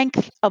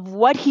strength of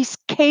what he's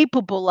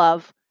capable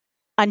of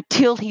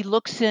until he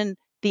looks in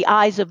the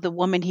eyes of the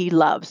woman he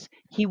loves.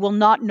 He will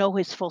not know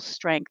his full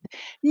strength.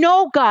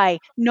 No guy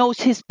knows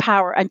his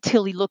power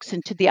until he looks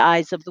into the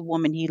eyes of the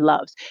woman he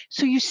loves.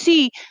 So you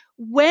see,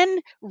 when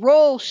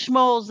role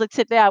schmoles, let's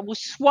say that we'll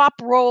swap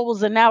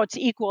roles and now it's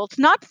equal. It's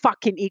not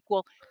fucking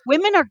equal.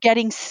 Women are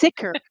getting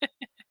sicker.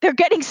 They're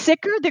getting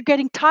sicker. They're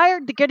getting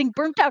tired. They're getting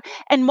burnt out.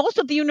 And most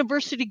of the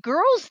university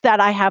girls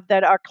that I have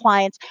that are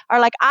clients are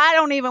like, I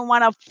don't even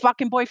want a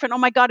fucking boyfriend. Oh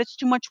my God, it's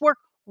too much work.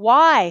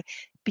 Why?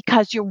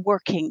 Because you're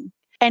working.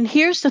 And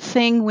here's the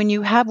thing, when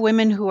you have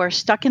women who are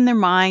stuck in their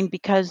mind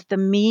because the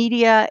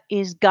media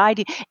is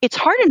guiding, it's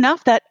hard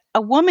enough that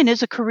a woman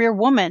is a career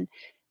woman.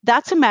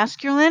 That's a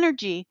masculine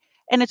energy.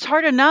 And it's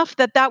hard enough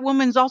that that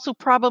woman's also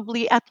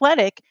probably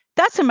athletic.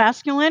 That's a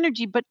masculine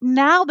energy. But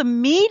now the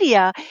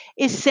media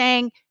is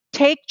saying,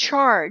 take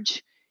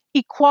charge,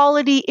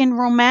 equality in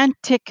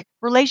romantic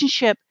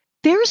relationship.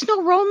 There's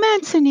no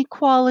romance in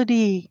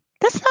equality.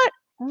 That's not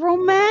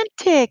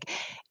romantic.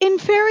 In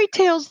fairy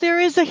tales, there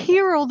is a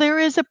hero, there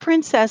is a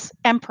princess,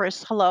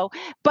 empress, hello.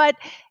 But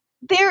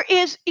there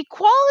is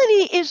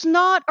equality is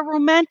not a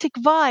romantic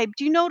vibe.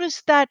 Do you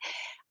notice that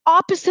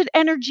opposite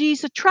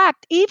energies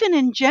attract? Even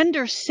in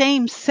gender,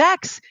 same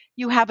sex,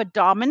 you have a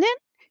dominant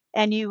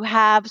and you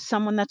have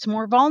someone that's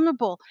more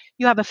vulnerable.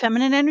 You have a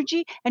feminine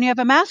energy and you have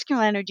a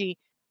masculine energy.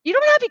 You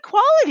don't have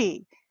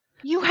equality.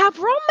 You have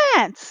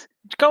romance.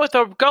 Go with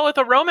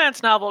a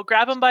romance novel.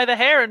 Grab them by the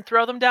hair and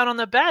throw them down on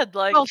the bed.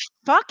 Like, Well,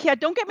 fuck yeah!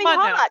 Don't get me come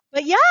on now. hot,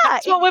 but yeah,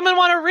 That's what women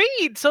want to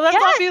read. So that's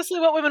Yes. obviously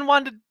what women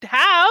want to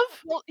have.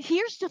 Well,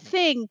 here's the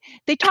thing.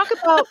 They talk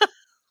about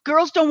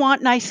girls don't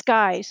want nice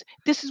guys.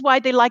 This is why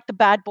they like the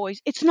bad boys.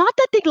 It's not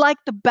that they like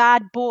the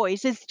bad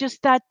boys. It's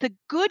just that the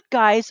good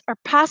guys are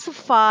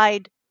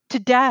pacified to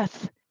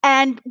death.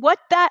 And what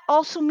that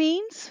also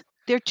means,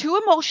 they're too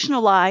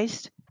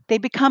emotionalized. They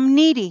become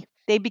needy.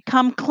 They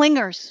become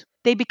clingers.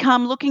 They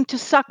become looking to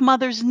suck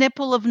mother's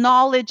nipple of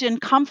knowledge and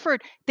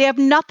comfort. They have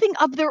nothing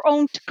of their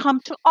own to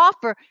come to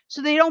offer.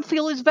 So they don't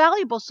feel as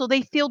valuable. So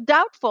they feel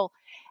doubtful.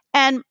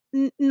 And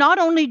not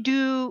only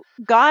do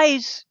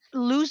guys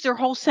lose their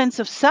whole sense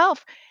of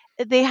self,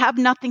 they have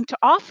nothing to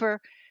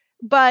offer,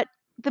 but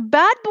the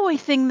bad boy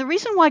thing, the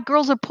reason why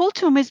girls are pulled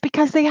to him is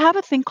because they have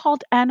a thing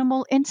called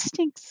animal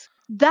instincts.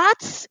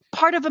 That's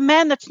part of a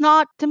man that's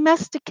not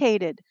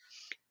domesticated.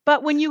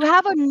 But when you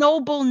have a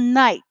noble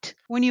knight,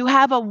 when you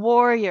have a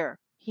warrior,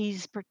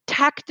 he's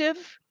protective,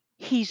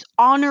 he's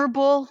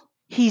honorable,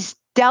 he's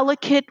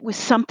delicate with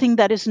something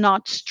that is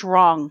not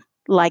strong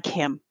like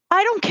him.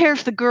 I don't care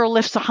if the girl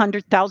lifts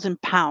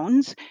 100,000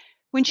 pounds.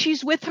 When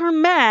she's with her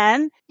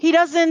man, he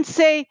doesn't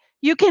say,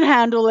 you can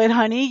handle it,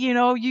 honey.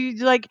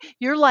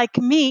 You're like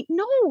me.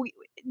 No,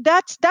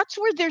 that's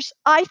where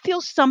I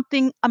feel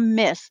something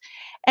amiss.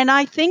 And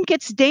I think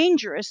it's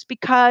dangerous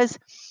because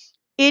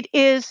it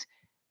is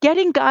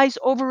getting guys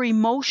over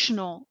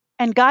emotional,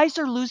 and guys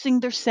are losing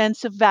their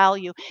sense of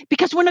value.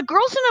 Because when a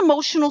girl's in an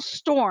emotional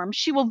storm,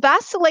 she will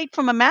vacillate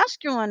from a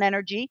masculine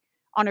energy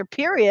on her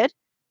period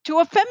to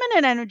a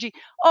feminine energy.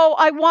 Oh,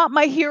 I want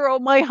my hero,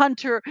 my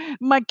hunter,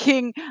 my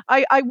king.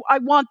 I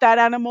want that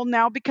animal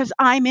now because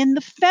I'm in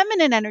the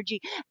feminine energy.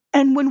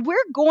 And when we're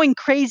going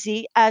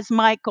crazy, as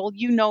Michael,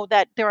 you know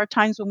that there are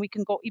times when we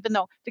can go, even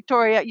though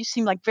Victoria, you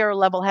seem like very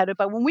level-headed,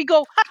 but when we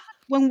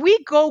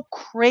go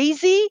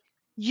crazy,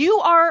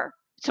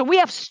 so we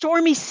have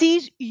stormy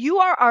seas. You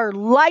are our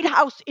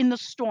lighthouse in the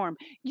storm.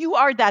 You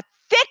are that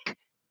thick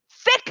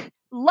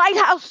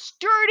lighthouse,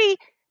 sturdy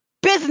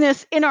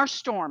business in our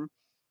storm.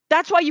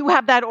 That's why you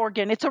have that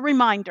organ. It's a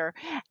reminder.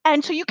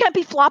 And so you can't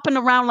be flopping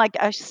around like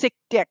a sick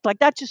dick. Like,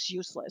 that's just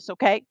useless,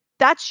 okay?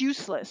 That's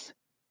useless.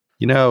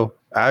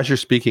 As you're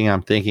speaking,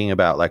 I'm thinking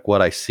about like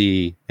what I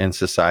see in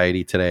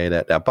society today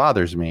that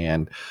bothers me.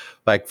 And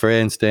like, for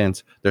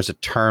instance, there's a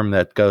term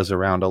that goes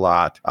around a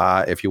lot.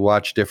 If you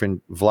watch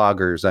different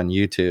vloggers on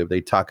YouTube,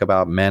 they talk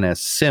about men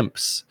as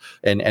simps.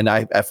 And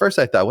at first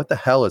I thought, what the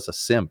hell is a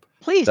simp?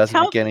 Please Doesn't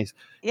tell make any,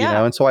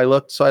 Yeah. and so I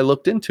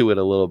looked into it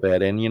a little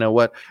bit, and you know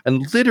what?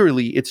 And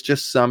literally it's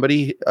just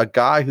a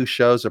guy who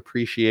shows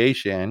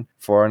appreciation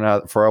for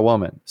a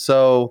woman.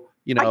 So,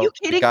 Are you the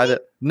kidding guy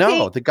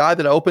me? the guy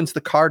that opens the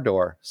car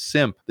door,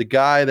 simp. The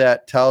guy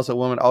that tells a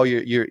woman, "Oh,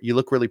 you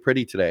look really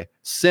pretty today,"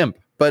 simp.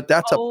 But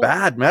that's a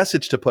bad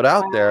message to put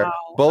out there,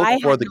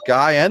 both for the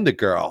guy and the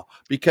girl,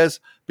 because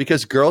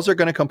girls are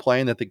going to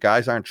complain that the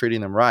guys aren't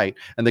treating them right,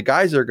 and the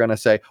guys are going to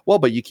say, "Well,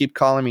 but you keep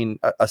calling me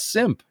a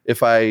simp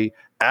if I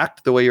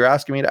act the way you're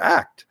asking me to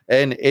act,"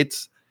 and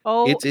it's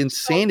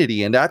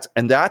insanity. And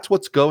that's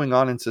what's going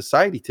on in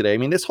society today. I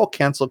mean, this whole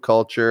cancel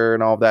culture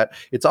and all of that,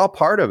 it's all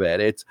part of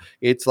it.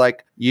 It's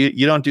like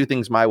you don't do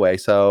things my way,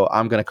 so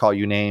I'm going to call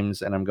you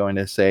names and I'm going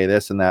to say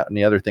this and that and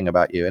the other thing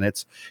about you. And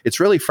it's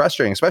really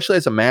frustrating, especially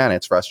as a man.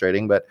 It's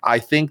frustrating. But I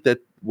think that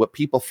what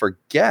people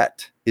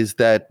forget is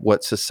that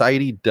what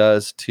society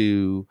does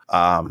to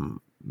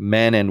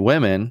men and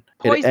women,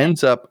 it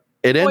ends up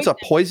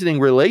poisoning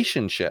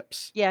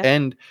relationships. Yes.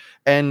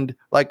 And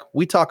like,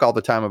 we talk all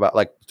the time about,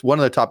 like, one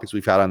of the topics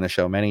we've had on the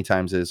show many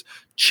times is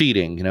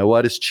cheating.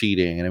 What is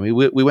cheating? And I mean,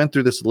 we went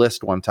through this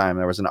list one time.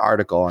 There was an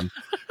article, and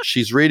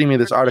she's reading me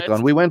this article,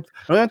 and we went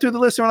through the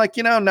list, and we're like,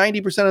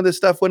 90% of this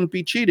stuff wouldn't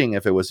be cheating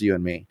if it was you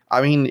and me.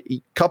 I mean,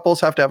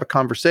 couples have to have a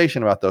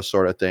conversation about those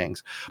sort of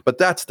things, but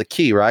that's the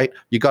key, right?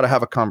 You got to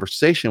have a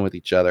conversation with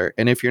each other.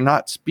 And if you're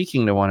not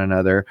speaking to one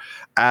another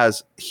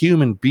as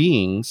human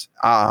beings,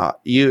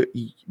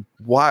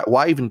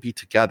 why even be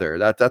together?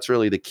 That's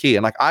really the key.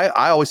 And like,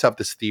 I always have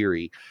this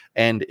theory,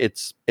 and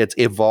it's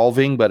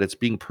evolving, but it's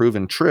being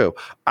proven true.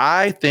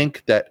 I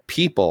think that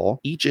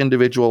people, each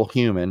individual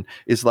human,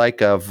 is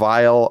like a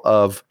vial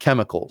of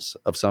chemicals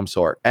of some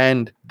sort.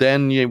 And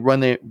then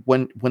when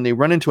they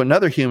run into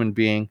another human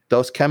being,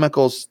 those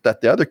chemicals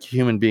that the other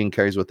human being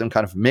carries with them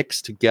kind of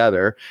mix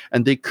together,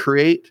 and they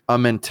create a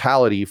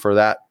mentality for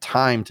that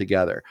time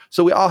together.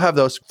 So we all have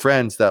those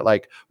friends that,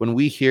 like, when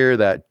we hear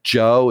that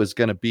Joe is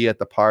going to be at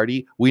the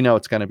party, we know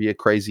it's going to be a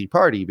crazy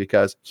party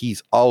because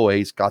he's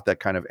always got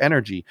that kind of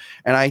energy.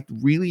 And I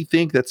really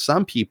think that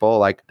some people,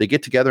 like, they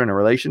get together in a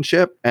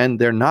relationship and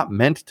they're not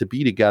meant to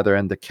be together,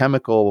 and the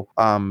chemical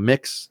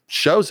mix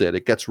shows it.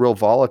 It gets real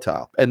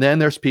volatile. And then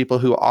there's people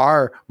who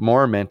are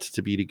more meant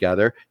to be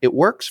together. It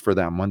works for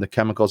them when the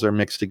chemicals are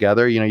mixed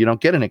together. You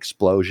don't get an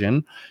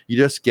explosion, you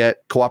just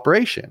get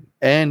cooperation.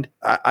 And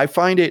I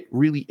find it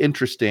really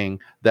interesting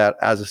that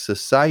as a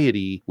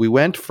society, we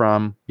went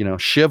from,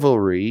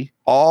 chivalry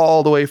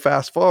all the way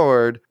fast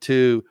forward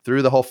through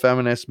the whole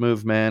feminist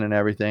movement and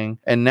everything.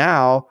 And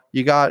now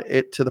you got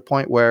it to the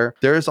point where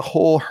there's a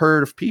whole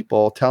herd of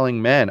people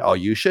telling men, "Oh,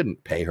 you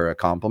shouldn't pay her a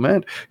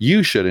compliment.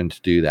 You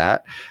shouldn't do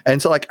that."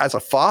 And so, like, as a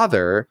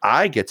father,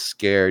 I get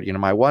scared.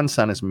 My one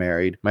son is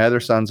married. My other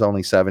son's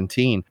only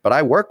 17, but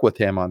I work with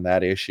him on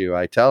that issue.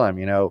 I tell him,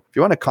 if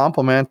you want to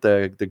compliment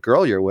the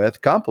girl you're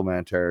with,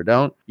 compliment her.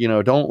 Don't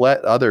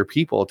let other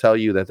people tell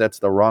you that that's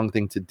the wrong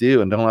thing to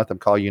do, and don't let them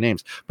call you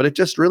names. But it's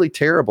just really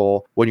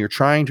terrible when you're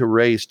trying to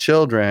raise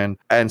children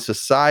and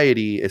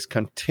society is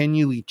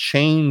continually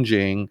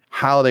changing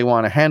how they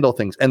want to handle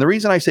things. And the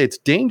reason I say it's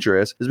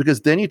dangerous is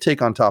because then you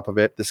take on top of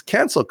it this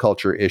cancel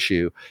culture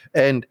issue.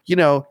 And, you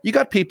know, you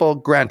got people,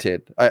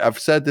 granted, I've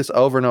said this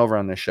over and over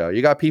on this show,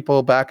 you got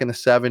people back in the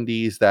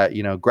 70s that,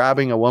 you know,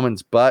 grabbing a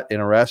woman's butt in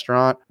a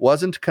restaurant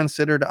wasn't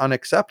considered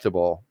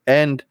unacceptable.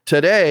 And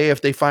today,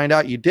 if they find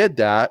out you did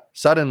that,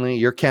 suddenly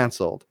you're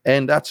canceled.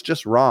 And that's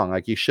just wrong.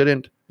 Like, you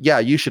shouldn't. Yeah,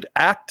 you should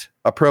act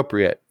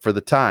appropriate for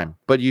the time,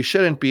 but you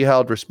shouldn't be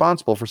held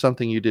responsible for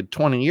something you did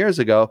 20 years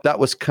ago that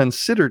was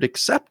considered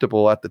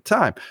acceptable at the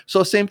time.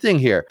 So same thing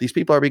here. These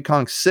people are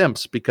becoming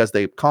simps because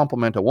they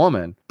compliment a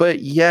woman,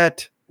 but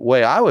yet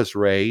way I was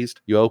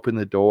raised, you open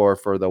the door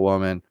for the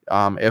woman.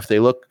 If they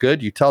look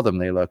good, you tell them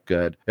they look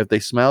good. If they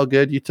smell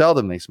good, you tell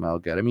them they smell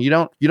good. I mean, you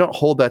don't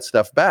hold that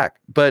stuff back.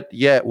 But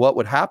yet, what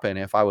would happen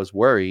if I was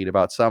worried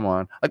about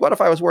someone? Like, what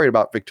if I was worried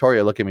about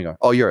Victoria looking at me going,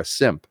 "Oh, you're a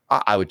simp"?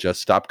 I would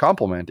just stop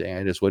complimenting.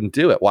 I just wouldn't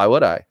do it. Why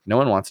would I? No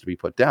one wants to be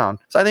put down.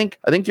 So I think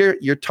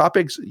your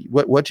topics,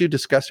 what you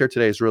discussed here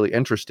today, is really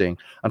interesting.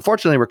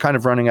 Unfortunately, we're kind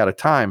of running out of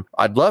time.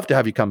 I'd love to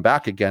have you come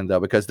back again, though,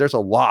 because there's a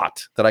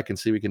lot that I can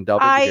see we can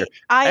delve into here.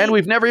 And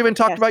we've never even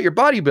talked about your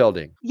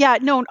bodybuilding. Yeah,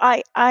 no,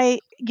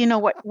 you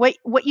know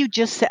what you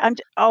just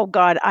said. Oh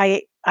God,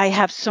 I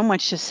have so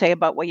much to say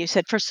about what you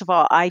said. First of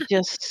all, I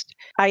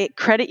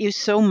credit you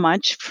so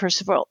much. First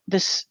of all,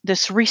 this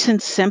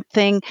recent simp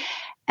thing,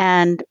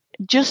 and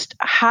just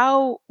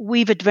how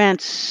we've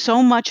advanced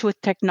so much with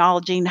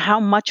technology and how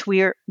much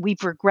we've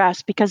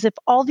regressed. Because if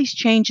all these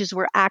changes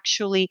were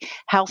actually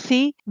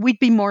healthy, we'd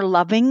be more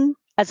loving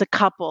as a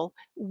couple.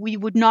 We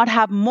would not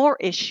have more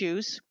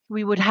issues.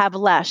 We would have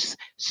less.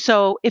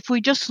 So if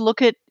we just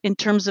look at in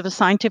terms of a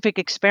scientific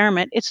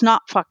experiment, it's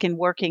not fucking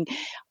working.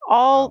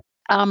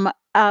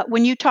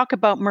 When you talk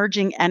about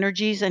merging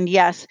energies, and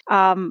yes,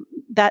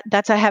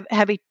 that's a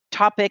heavy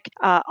topic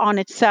on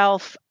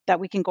itself that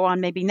we can go on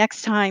maybe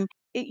next time.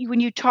 When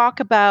you talk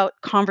about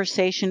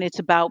conversation, it's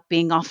about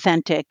being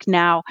authentic.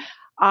 Now,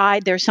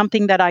 there's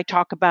something that I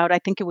talk about. I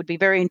think it would be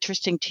very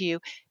interesting to you.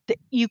 That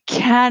you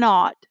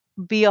cannot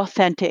be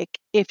authentic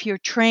if you're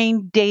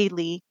trained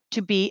daily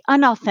to be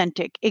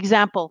unauthentic.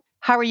 Example,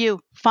 how are you?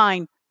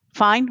 Fine.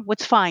 Fine?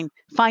 What's fine?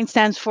 Fine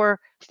stands for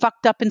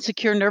fucked up,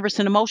 insecure, nervous,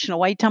 and emotional.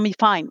 Why you tell me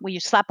fine? Will you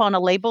slap on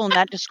a label and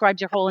that describes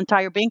your whole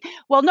entire being?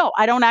 Well, no,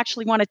 I don't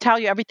actually want to tell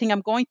you everything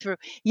I'm going through.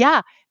 Yeah,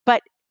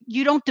 but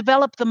you don't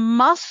develop the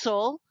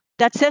muscle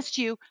that says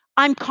to you,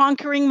 I'm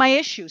conquering my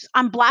issues.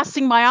 I'm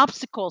blasting my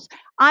obstacles.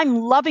 I'm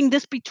loving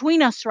this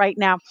between us right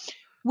now.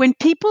 When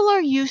people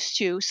are used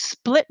to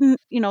spitting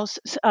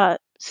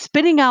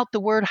out the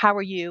word, how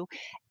are you?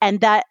 And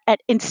that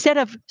instead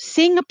of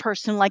seeing a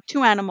person like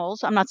two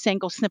animals, I'm not saying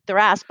go snip their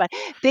ass, but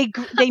they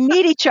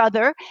meet each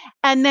other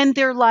and then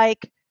they're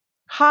like,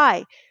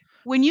 hi.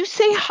 When you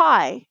say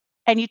hi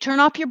and you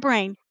turn off your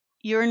brain,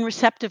 you're in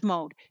receptive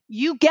mode.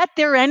 You get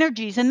their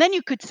energies. And then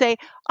you could say,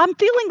 I'm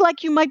feeling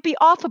like you might be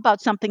off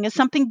about something. Is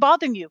something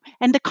bothering you?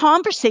 And the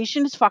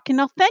conversation is fucking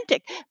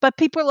authentic. But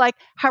people are like,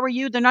 how are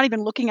you? They're not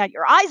even looking at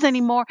your eyes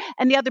anymore.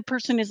 And the other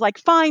person is like,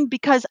 fine,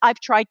 because I've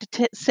tried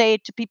to say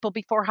it to people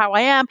before how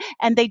I am.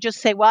 And they just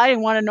say, well, I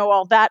didn't want to know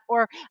all that.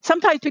 Or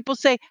sometimes people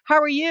say, how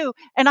are you?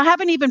 And I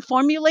haven't even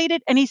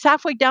formulated. And he's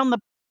halfway down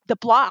the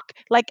block,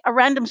 like a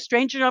random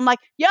stranger. And I'm like,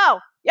 yo,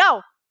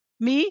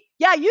 me?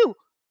 Yeah, you.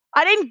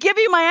 I didn't give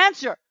you my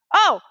answer.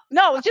 Oh,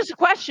 no, it's just a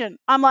question.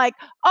 I'm like,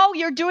 oh,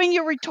 you're doing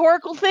your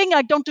rhetorical thing?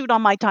 I don't do it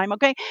on my time,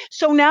 okay?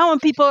 So now when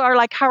people are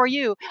like, how are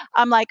you?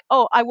 I'm like,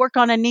 oh, I work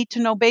on a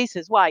need-to-know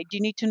basis. Why? Do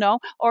you need to know?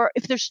 Or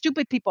if they're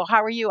stupid people,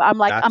 how are you? I'm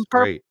like, That's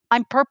great.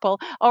 I'm purple.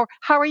 Or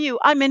how are you?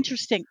 I'm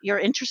interesting. You're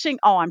interesting?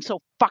 Oh, I'm so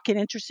fucking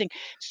interesting.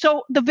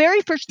 So the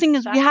very first thing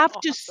is we have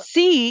to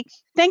see,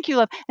 thank you,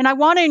 love. And I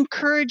want to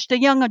encourage the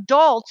young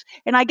adults,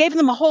 and I gave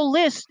them a whole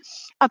list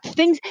of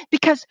things,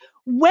 because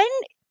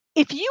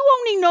if you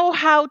only know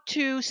how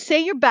to say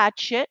you're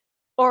batshit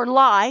or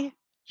lie,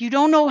 you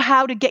don't know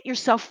how to get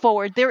yourself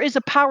forward. There is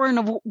a power in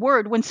a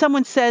word. When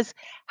someone says,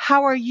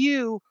 how are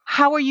you?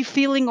 How are you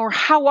feeling? Or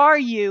how are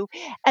you?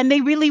 And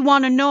they really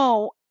want to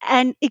know.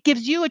 And it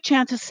gives you a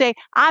chance to say,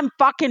 I'm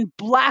fucking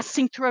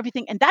blasting through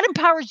everything. And that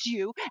empowers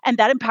you and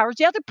that empowers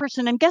the other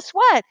person. And guess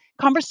what?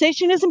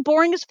 Conversation isn't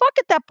boring as fuck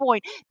at that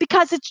point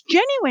because it's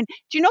genuine.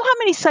 Do you know how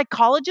many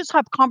psychologists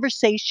have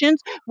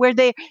conversations where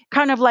they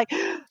kind of like,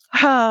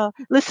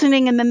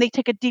 listening, and then they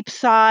take a deep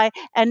sigh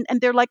and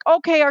they're like,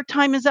 okay, our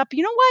time is up.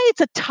 You know why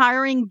it's a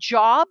tiring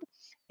job?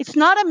 It's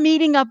not a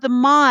meeting of the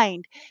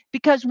mind,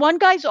 because one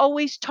guy's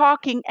always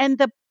talking and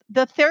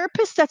the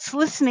therapist that's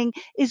listening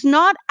is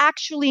not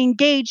actually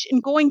engaged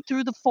in going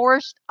through the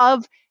forest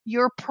of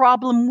your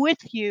problem with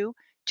you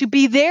to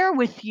be there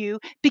with you,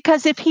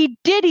 because if he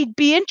did, he'd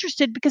be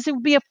interested because it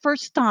would be a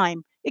first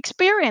time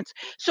experience.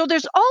 So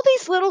there's all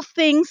these little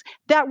things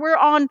that we're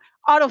on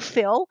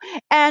autofill,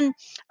 and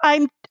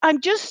I'm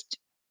just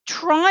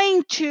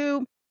trying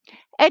to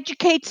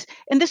educates,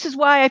 and this is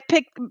why I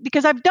picked,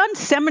 because I've done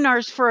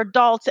seminars for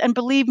adults, and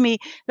believe me,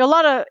 there are a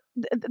lot of,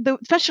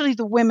 especially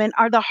the women,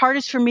 are the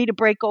hardest for me to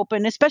break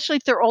open, especially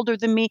if they're older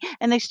than me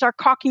and they start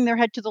cocking their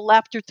head to the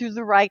left or through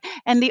the right,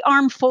 and the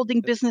arm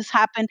folding business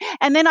happen.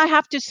 And then I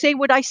have to say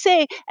what I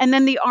say, and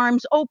then the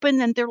arms open,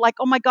 and they're like,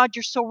 oh my God,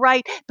 you're so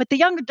right. But the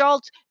young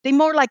adults, they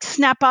more like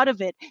snap out of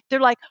it. They're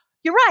like,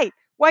 you're right.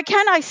 Why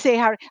can't I say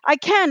how? I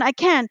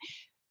can.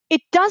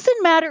 It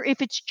doesn't matter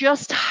if it's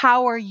just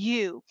how are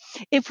you.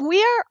 If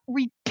we are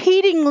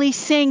repeatedly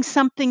saying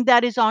something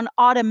that is on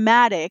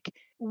automatic,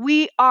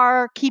 we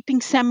are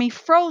keeping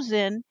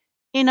semi-frozen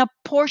in a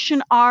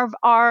portion of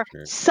our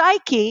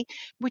psyche,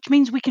 which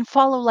means we can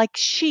follow like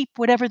sheep,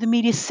 whatever the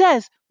media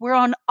says. We're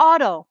on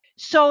auto.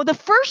 So the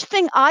first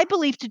thing I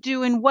believe to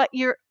do, in what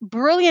your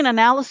brilliant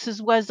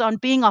analysis was on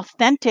being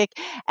authentic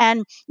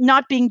and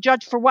not being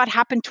judged for what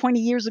happened 20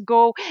 years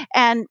ago,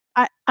 and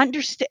I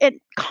understand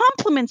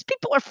compliments.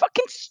 People are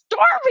fucking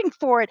starving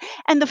for it.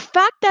 And the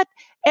fact that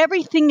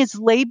everything is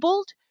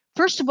labeled,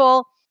 first of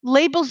all,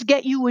 labels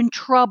get you in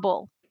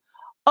trouble.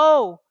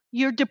 Oh,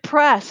 you're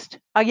depressed.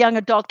 A young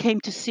adult came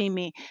to see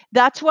me.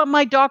 That's what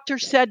my doctor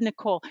said,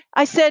 Nichole.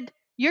 I said,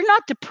 you're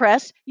not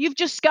depressed. You've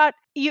just got,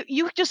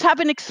 you just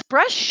haven't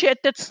expressed shit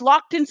that's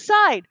locked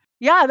inside.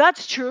 Yeah,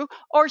 that's true.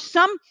 Or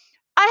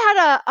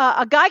I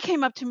had a guy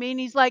came up to me and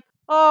he's like,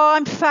 oh,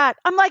 I'm fat.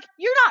 I'm like,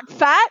 you're not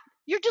fat.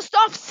 You're just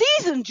off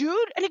season,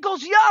 dude. And he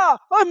goes, yeah,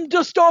 I'm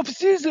just off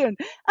season.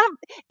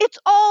 It's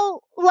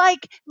all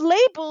like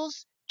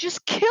labels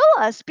just kill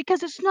us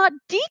because it's not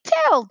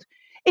detailed.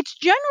 It's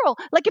general.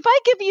 Like if I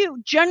give you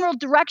general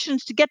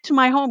directions to get to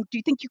my home, do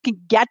you think you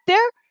can get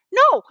there?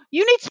 No,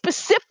 you need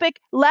specific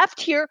left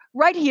here,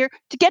 right here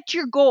to get to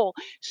your goal.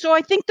 So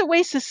I think the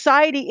way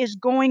society is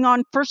going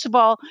on, first of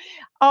all,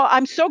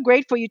 I'm so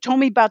grateful you told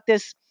me about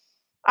this.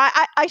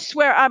 I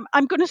swear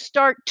I'm going to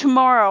start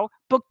tomorrow,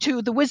 book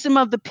 2, The Wisdom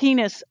of the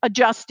Penis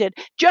Adjusted,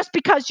 just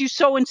because you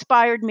so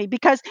inspired me.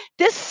 Because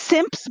this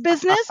simps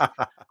business,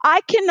 I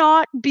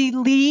cannot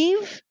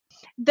believe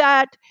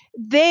that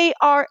they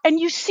are, and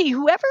you see,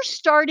 whoever's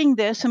starting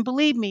this, and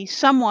believe me,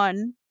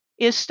 someone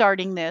is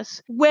starting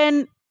this,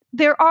 when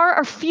there are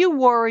a few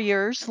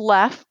warriors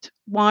left,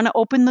 want to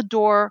open the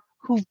door,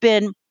 who've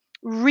been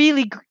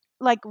really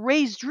like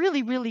raised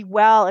really, really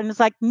well. And it's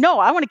like, no,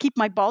 I want to keep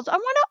my balls. I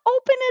want to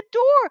open a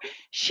door.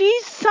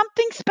 She's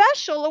something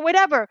special or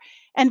whatever.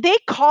 And they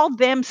call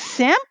them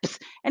simps.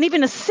 And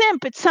even a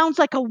simp, it sounds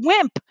like a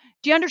wimp.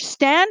 Do you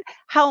understand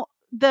how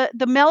the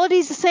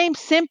melody's the same,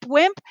 simp,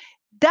 wimp?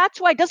 That's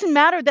why it doesn't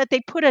matter that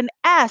they put an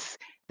S.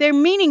 They're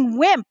meaning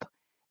wimp.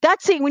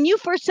 That's it. When you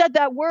first said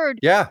that word,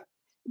 Yeah.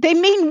 they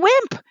mean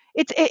wimp.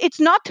 It's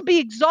not to be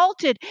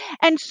exalted.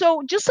 And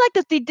so just like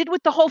that they did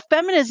with the whole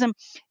feminism,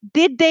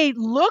 did they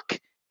look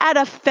at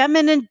a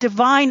feminine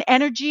divine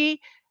energy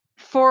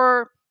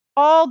for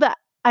all the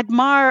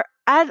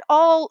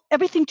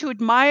everything to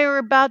admire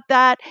about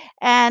that,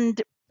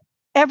 and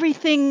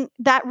everything,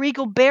 that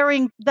regal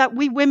bearing that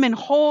we women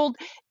hold?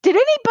 Did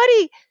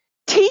anybody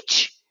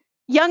teach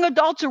young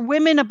adults or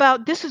women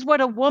about this is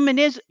what a woman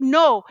is?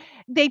 No,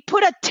 they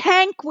put a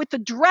tank with a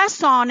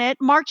dress on it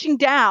marching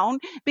down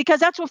because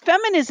that's what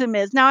feminism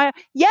is. Now,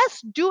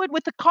 yes, do it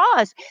with a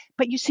cause,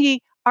 but you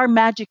see, our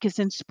magic is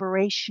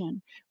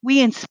inspiration.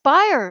 We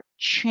inspire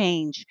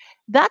change.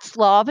 That's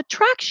law of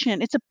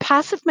attraction. It's a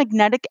passive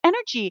magnetic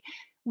energy.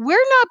 We're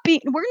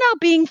not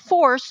being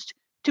forced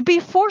to be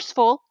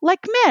forceful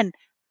like men.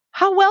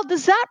 How well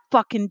does that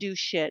fucking do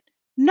shit?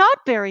 Not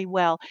very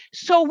well.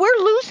 So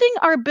we're losing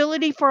our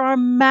ability for our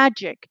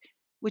magic,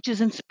 which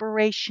is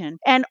inspiration,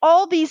 and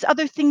all these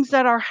other things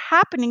that are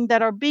happening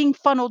that are being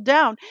funneled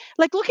down.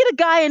 Like, look at a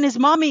guy and his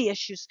mommy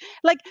issues.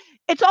 Like,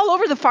 it's all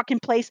over the fucking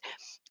place.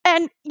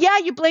 And yeah,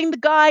 you blame the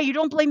guy, you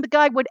don't blame the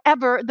guy,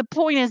 whatever. The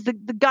point is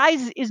the guy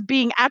is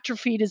being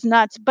atrophied is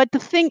nuts. But the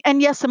thing,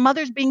 and yes, the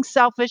mother's being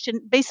selfish, and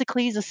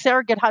basically he's a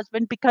surrogate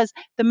husband because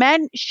the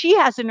man she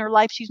has in her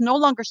life, she's no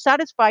longer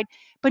satisfied.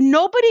 But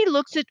nobody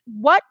looks at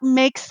what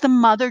makes the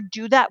mother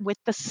do that with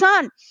the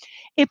son.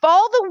 If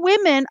all the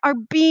women are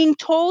being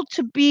told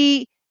to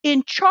be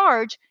in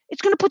charge,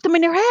 it's going to put them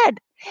in their head.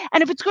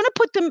 And if it's going to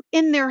put them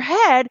in their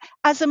head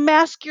as a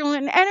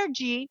masculine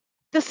energy,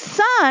 the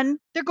son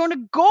they're going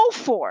to go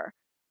for,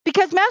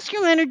 because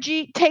masculine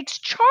energy takes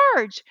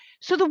charge.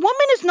 So the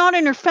woman is not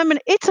in her feminine.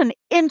 It's an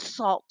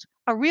insult.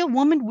 A real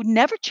woman would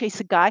never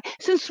chase a guy.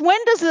 Since when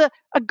does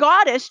a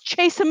goddess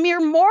chase a mere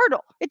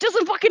mortal? It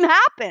doesn't fucking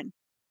happen.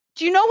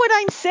 Do you know what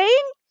I'm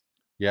saying?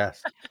 Yes.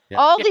 Yeah.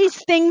 All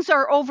these things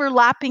are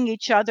overlapping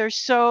each other.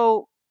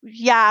 So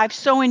yeah, I've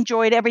so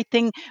enjoyed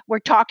everything we're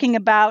talking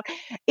about.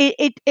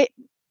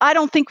 I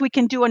don't think we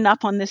can do enough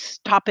on this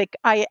topic.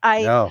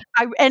 No.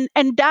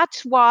 And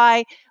that's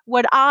why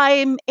what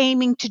I'm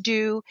aiming to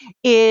do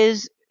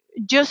is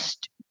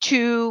just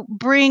to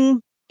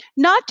bring,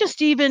 not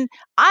just even,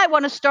 I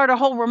want to start a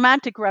whole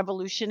romantic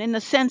revolution in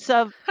the sense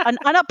of an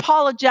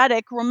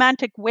unapologetic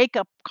romantic wake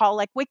up call,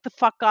 like wake the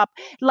fuck up,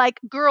 like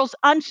girls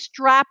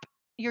unstrap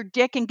your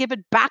dick and give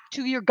it back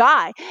to your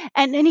guy.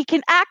 And then he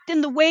can act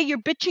in the way you're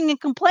bitching and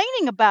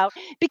complaining about,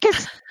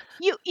 because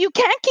you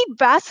can't keep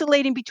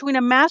vacillating between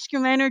a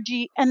masculine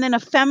energy and then a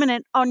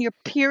feminine on your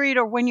period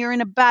or when you're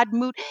in a bad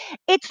mood.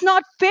 It's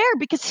not fair,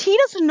 because he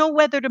doesn't know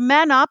whether to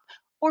man up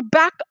or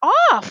back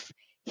off.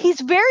 He's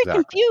very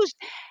Exactly. confused,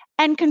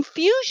 and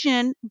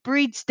confusion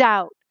breeds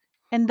doubt.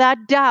 And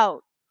that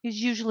doubt is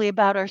usually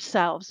about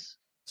ourselves.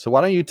 So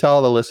why don't you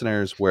tell the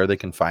listeners where they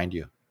can find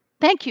you?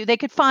 Thank you. They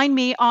could find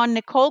me on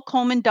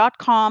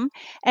NicholeKolman.com,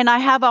 and I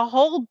have a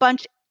whole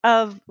bunch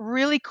of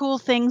really cool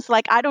things.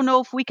 Like, I don't know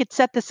if we could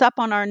set this up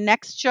on our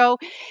next show.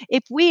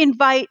 If we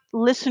invite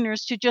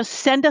listeners to just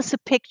send us a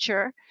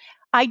picture,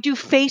 I do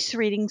face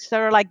readings that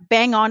are like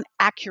bang on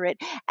accurate.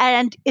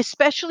 And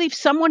especially if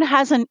someone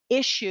has an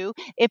issue,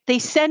 if they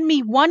send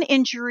me one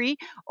injury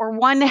or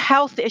one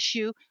health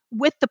issue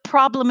with the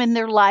problem in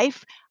their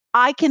life,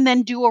 I can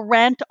then do a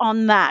rant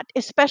on that,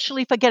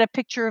 especially if I get a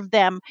picture of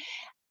them.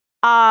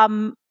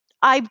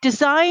 I've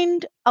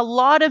designed a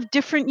lot of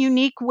different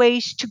unique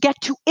ways to get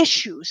to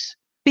issues,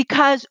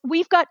 because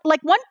we've got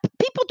like one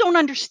people don't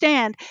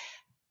understand.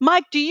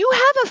 Mike, do you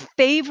have a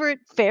favorite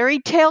fairy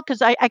tale?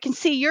 Because I can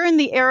see you're in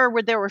the era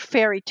where there were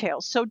fairy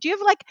tales. So do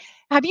you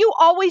have you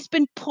always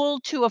been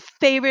pulled to a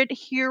favorite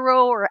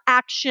hero or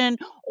action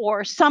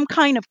or some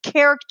kind of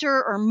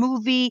character or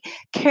movie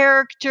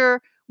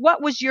character?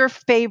 What was your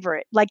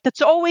favorite? Like,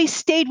 that's always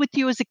stayed with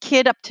you as a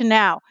kid up to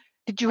now.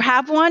 Did you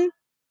have one?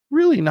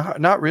 Really,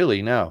 not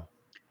really. No.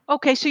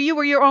 Okay, so you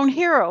were your own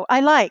hero. I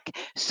like.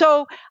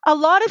 So a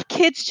lot of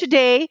kids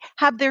today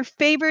have their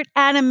favorite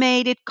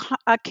animated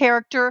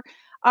character,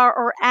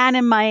 or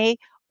anime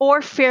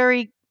or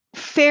fairy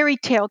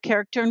tale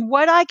character. And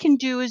what I can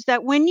do is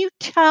that when you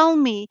tell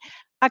me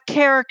a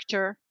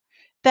character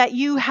that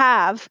you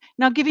have,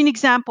 and I'll give you an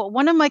example.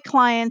 One of my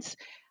clients,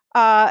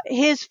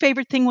 his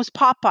favorite thing was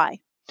Popeye.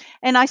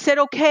 And I said,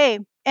 okay,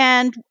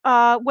 and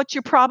what's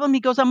your problem? He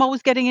goes, I'm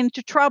always getting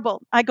into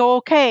trouble. I go,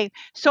 okay.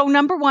 So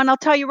number one, I'll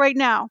tell you right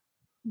now,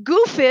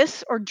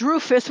 Goofus or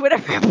Droofus,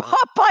 whatever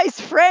Popeye's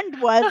friend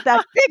was,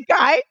 that big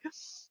guy,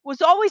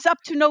 was always up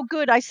to no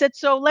good. I said,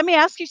 so let me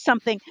ask you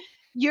something.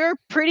 You're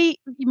pretty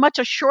much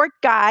a short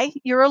guy.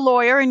 You're a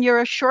lawyer and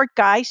you're a short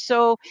guy.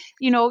 So,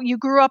 you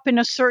grew up in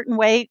a certain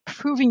way,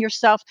 proving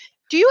yourself.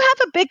 Do you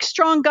have a big,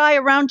 strong guy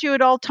around you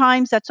at all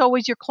times that's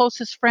always your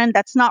closest friend,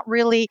 that's not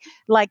really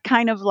like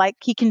kind of like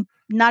he can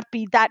not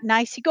be that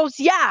nice? He goes,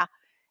 yeah.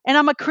 And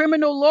I'm a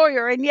criminal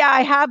lawyer. And yeah,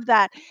 I have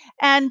that.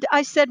 And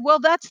I said, well,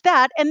 that's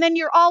that. And then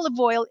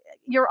the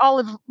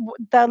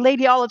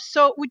lady Olive.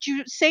 So would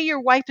you say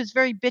your wife is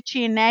very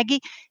bitchy and naggy?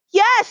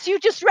 Yes, you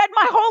just read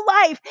my whole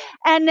life.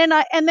 And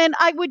then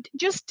I would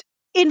just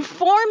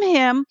inform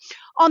him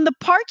on the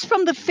parts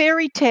from the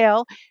fairy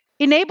tale,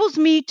 enables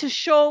me to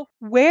show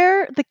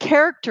where the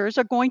characters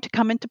are going to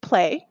come into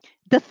play,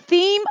 the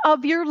theme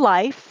of your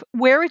life,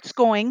 where it's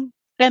going,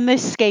 and the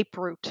escape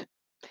route.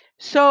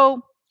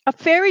 So a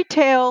fairy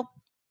tale,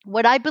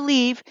 what I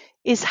believe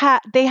is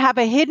they have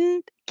a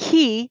hidden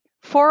key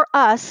for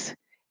us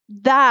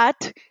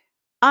that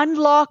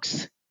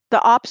unlocks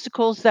the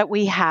obstacles that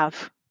we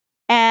have.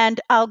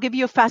 And I'll give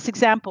you a fast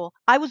example.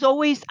 I was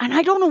always, and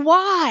I don't know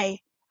why,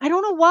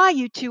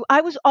 you two,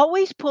 I was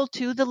always pulled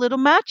to the little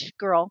match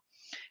girl.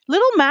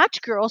 Little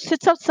match girl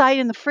sits outside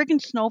in the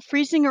friggin' snow,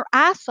 freezing her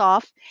ass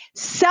off,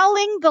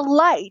 selling the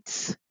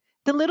lights,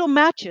 the little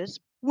matches.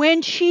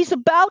 When she's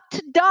about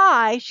to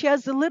die, she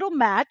has the little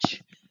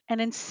match,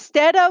 and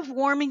instead of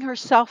warming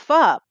herself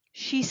up,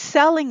 she's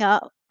selling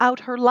out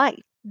her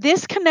light.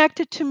 This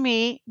connected to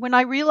me when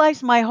I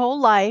realized my whole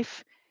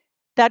life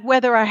that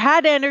whether I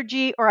had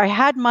energy or I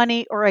had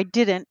money or I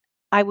didn't,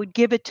 I would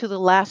give it to the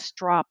last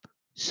drop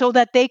so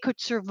that they could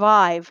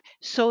survive,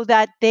 so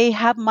that they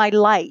have my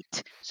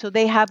light, so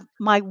they have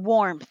my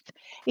warmth.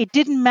 It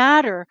didn't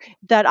matter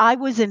that I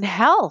was in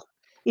hell.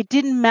 It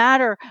didn't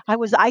matter I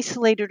was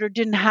isolated or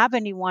didn't have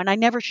anyone. I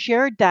never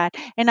shared that.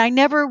 And I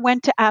never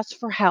went to ask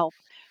for help.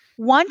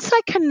 Once I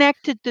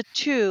connected the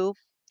two,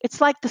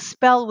 it's like the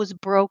spell was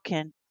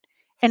broken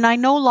and I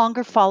no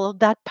longer followed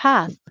that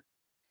path.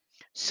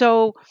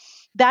 So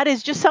that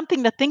is just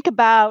something to think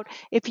about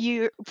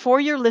for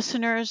your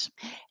listeners,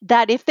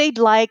 that if they'd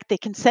like, they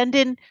can send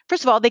in,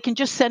 first of all, they can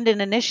just send in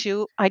an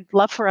issue I'd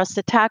love for us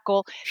to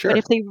tackle. Sure. But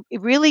if they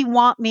really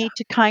want me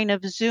to kind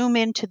of zoom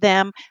into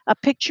them, a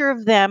picture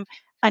of them,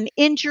 an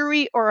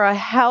injury or a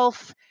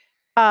health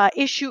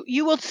issue,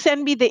 you will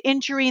send me the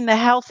injury and the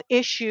health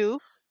issue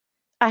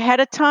ahead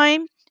of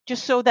time,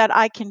 just so that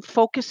I can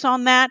focus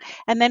on that.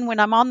 And then when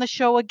I'm on the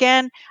show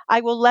again,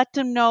 I will let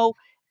them know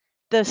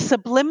the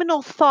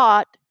subliminal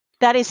thought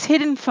that is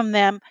hidden from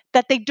them,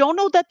 that they don't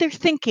know that they're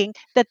thinking,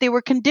 that they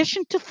were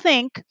conditioned to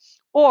think.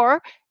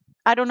 Or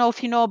I don't know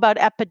if you know about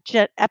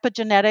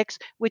epigenetics,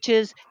 which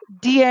is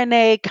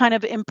DNA kind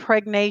of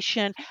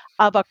impregnation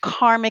of a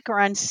karmic or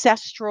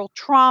ancestral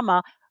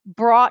trauma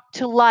brought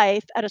to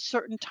life at a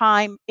certain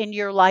time in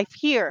your life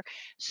here.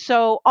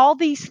 So all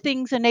these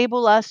things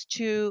enable us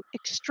to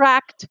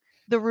extract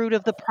the root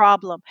of the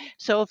problem.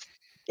 So if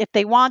If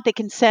they want, they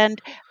can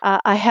send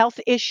a health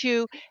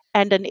issue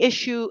and an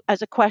issue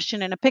as a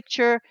question and a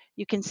picture.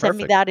 You can send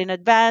me Perfect. that in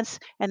advance,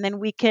 and then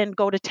we can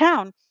go to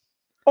town.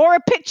 Or a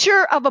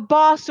picture of a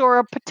boss or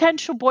a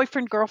potential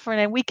boyfriend,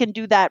 girlfriend, and we can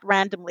do that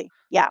randomly.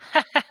 Yeah.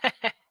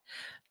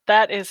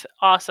 That is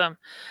awesome.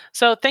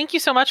 So thank you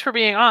so much for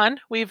being on.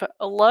 We've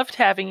loved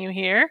having you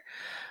here,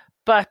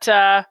 but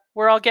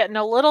we're all getting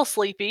a little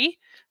sleepy.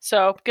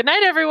 So good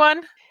night,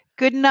 everyone.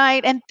 Good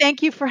night, and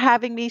thank you for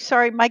having me.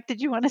 Sorry, Mike, did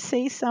you want to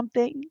say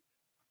something?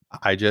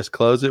 I just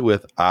close it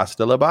with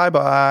hasta la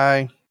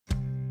bye-bye.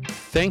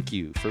 Thank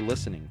you for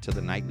listening to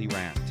the Nightly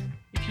Rant.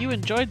 If you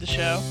enjoyed the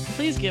show,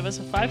 please give us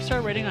a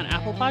 5-star rating on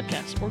Apple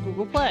Podcasts or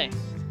Google Play.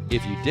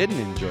 If you didn't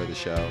enjoy the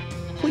show,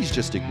 please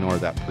just ignore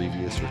that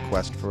previous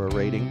request for a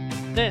rating.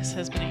 This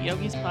has been a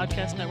Yogi's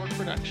Podcast Network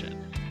production.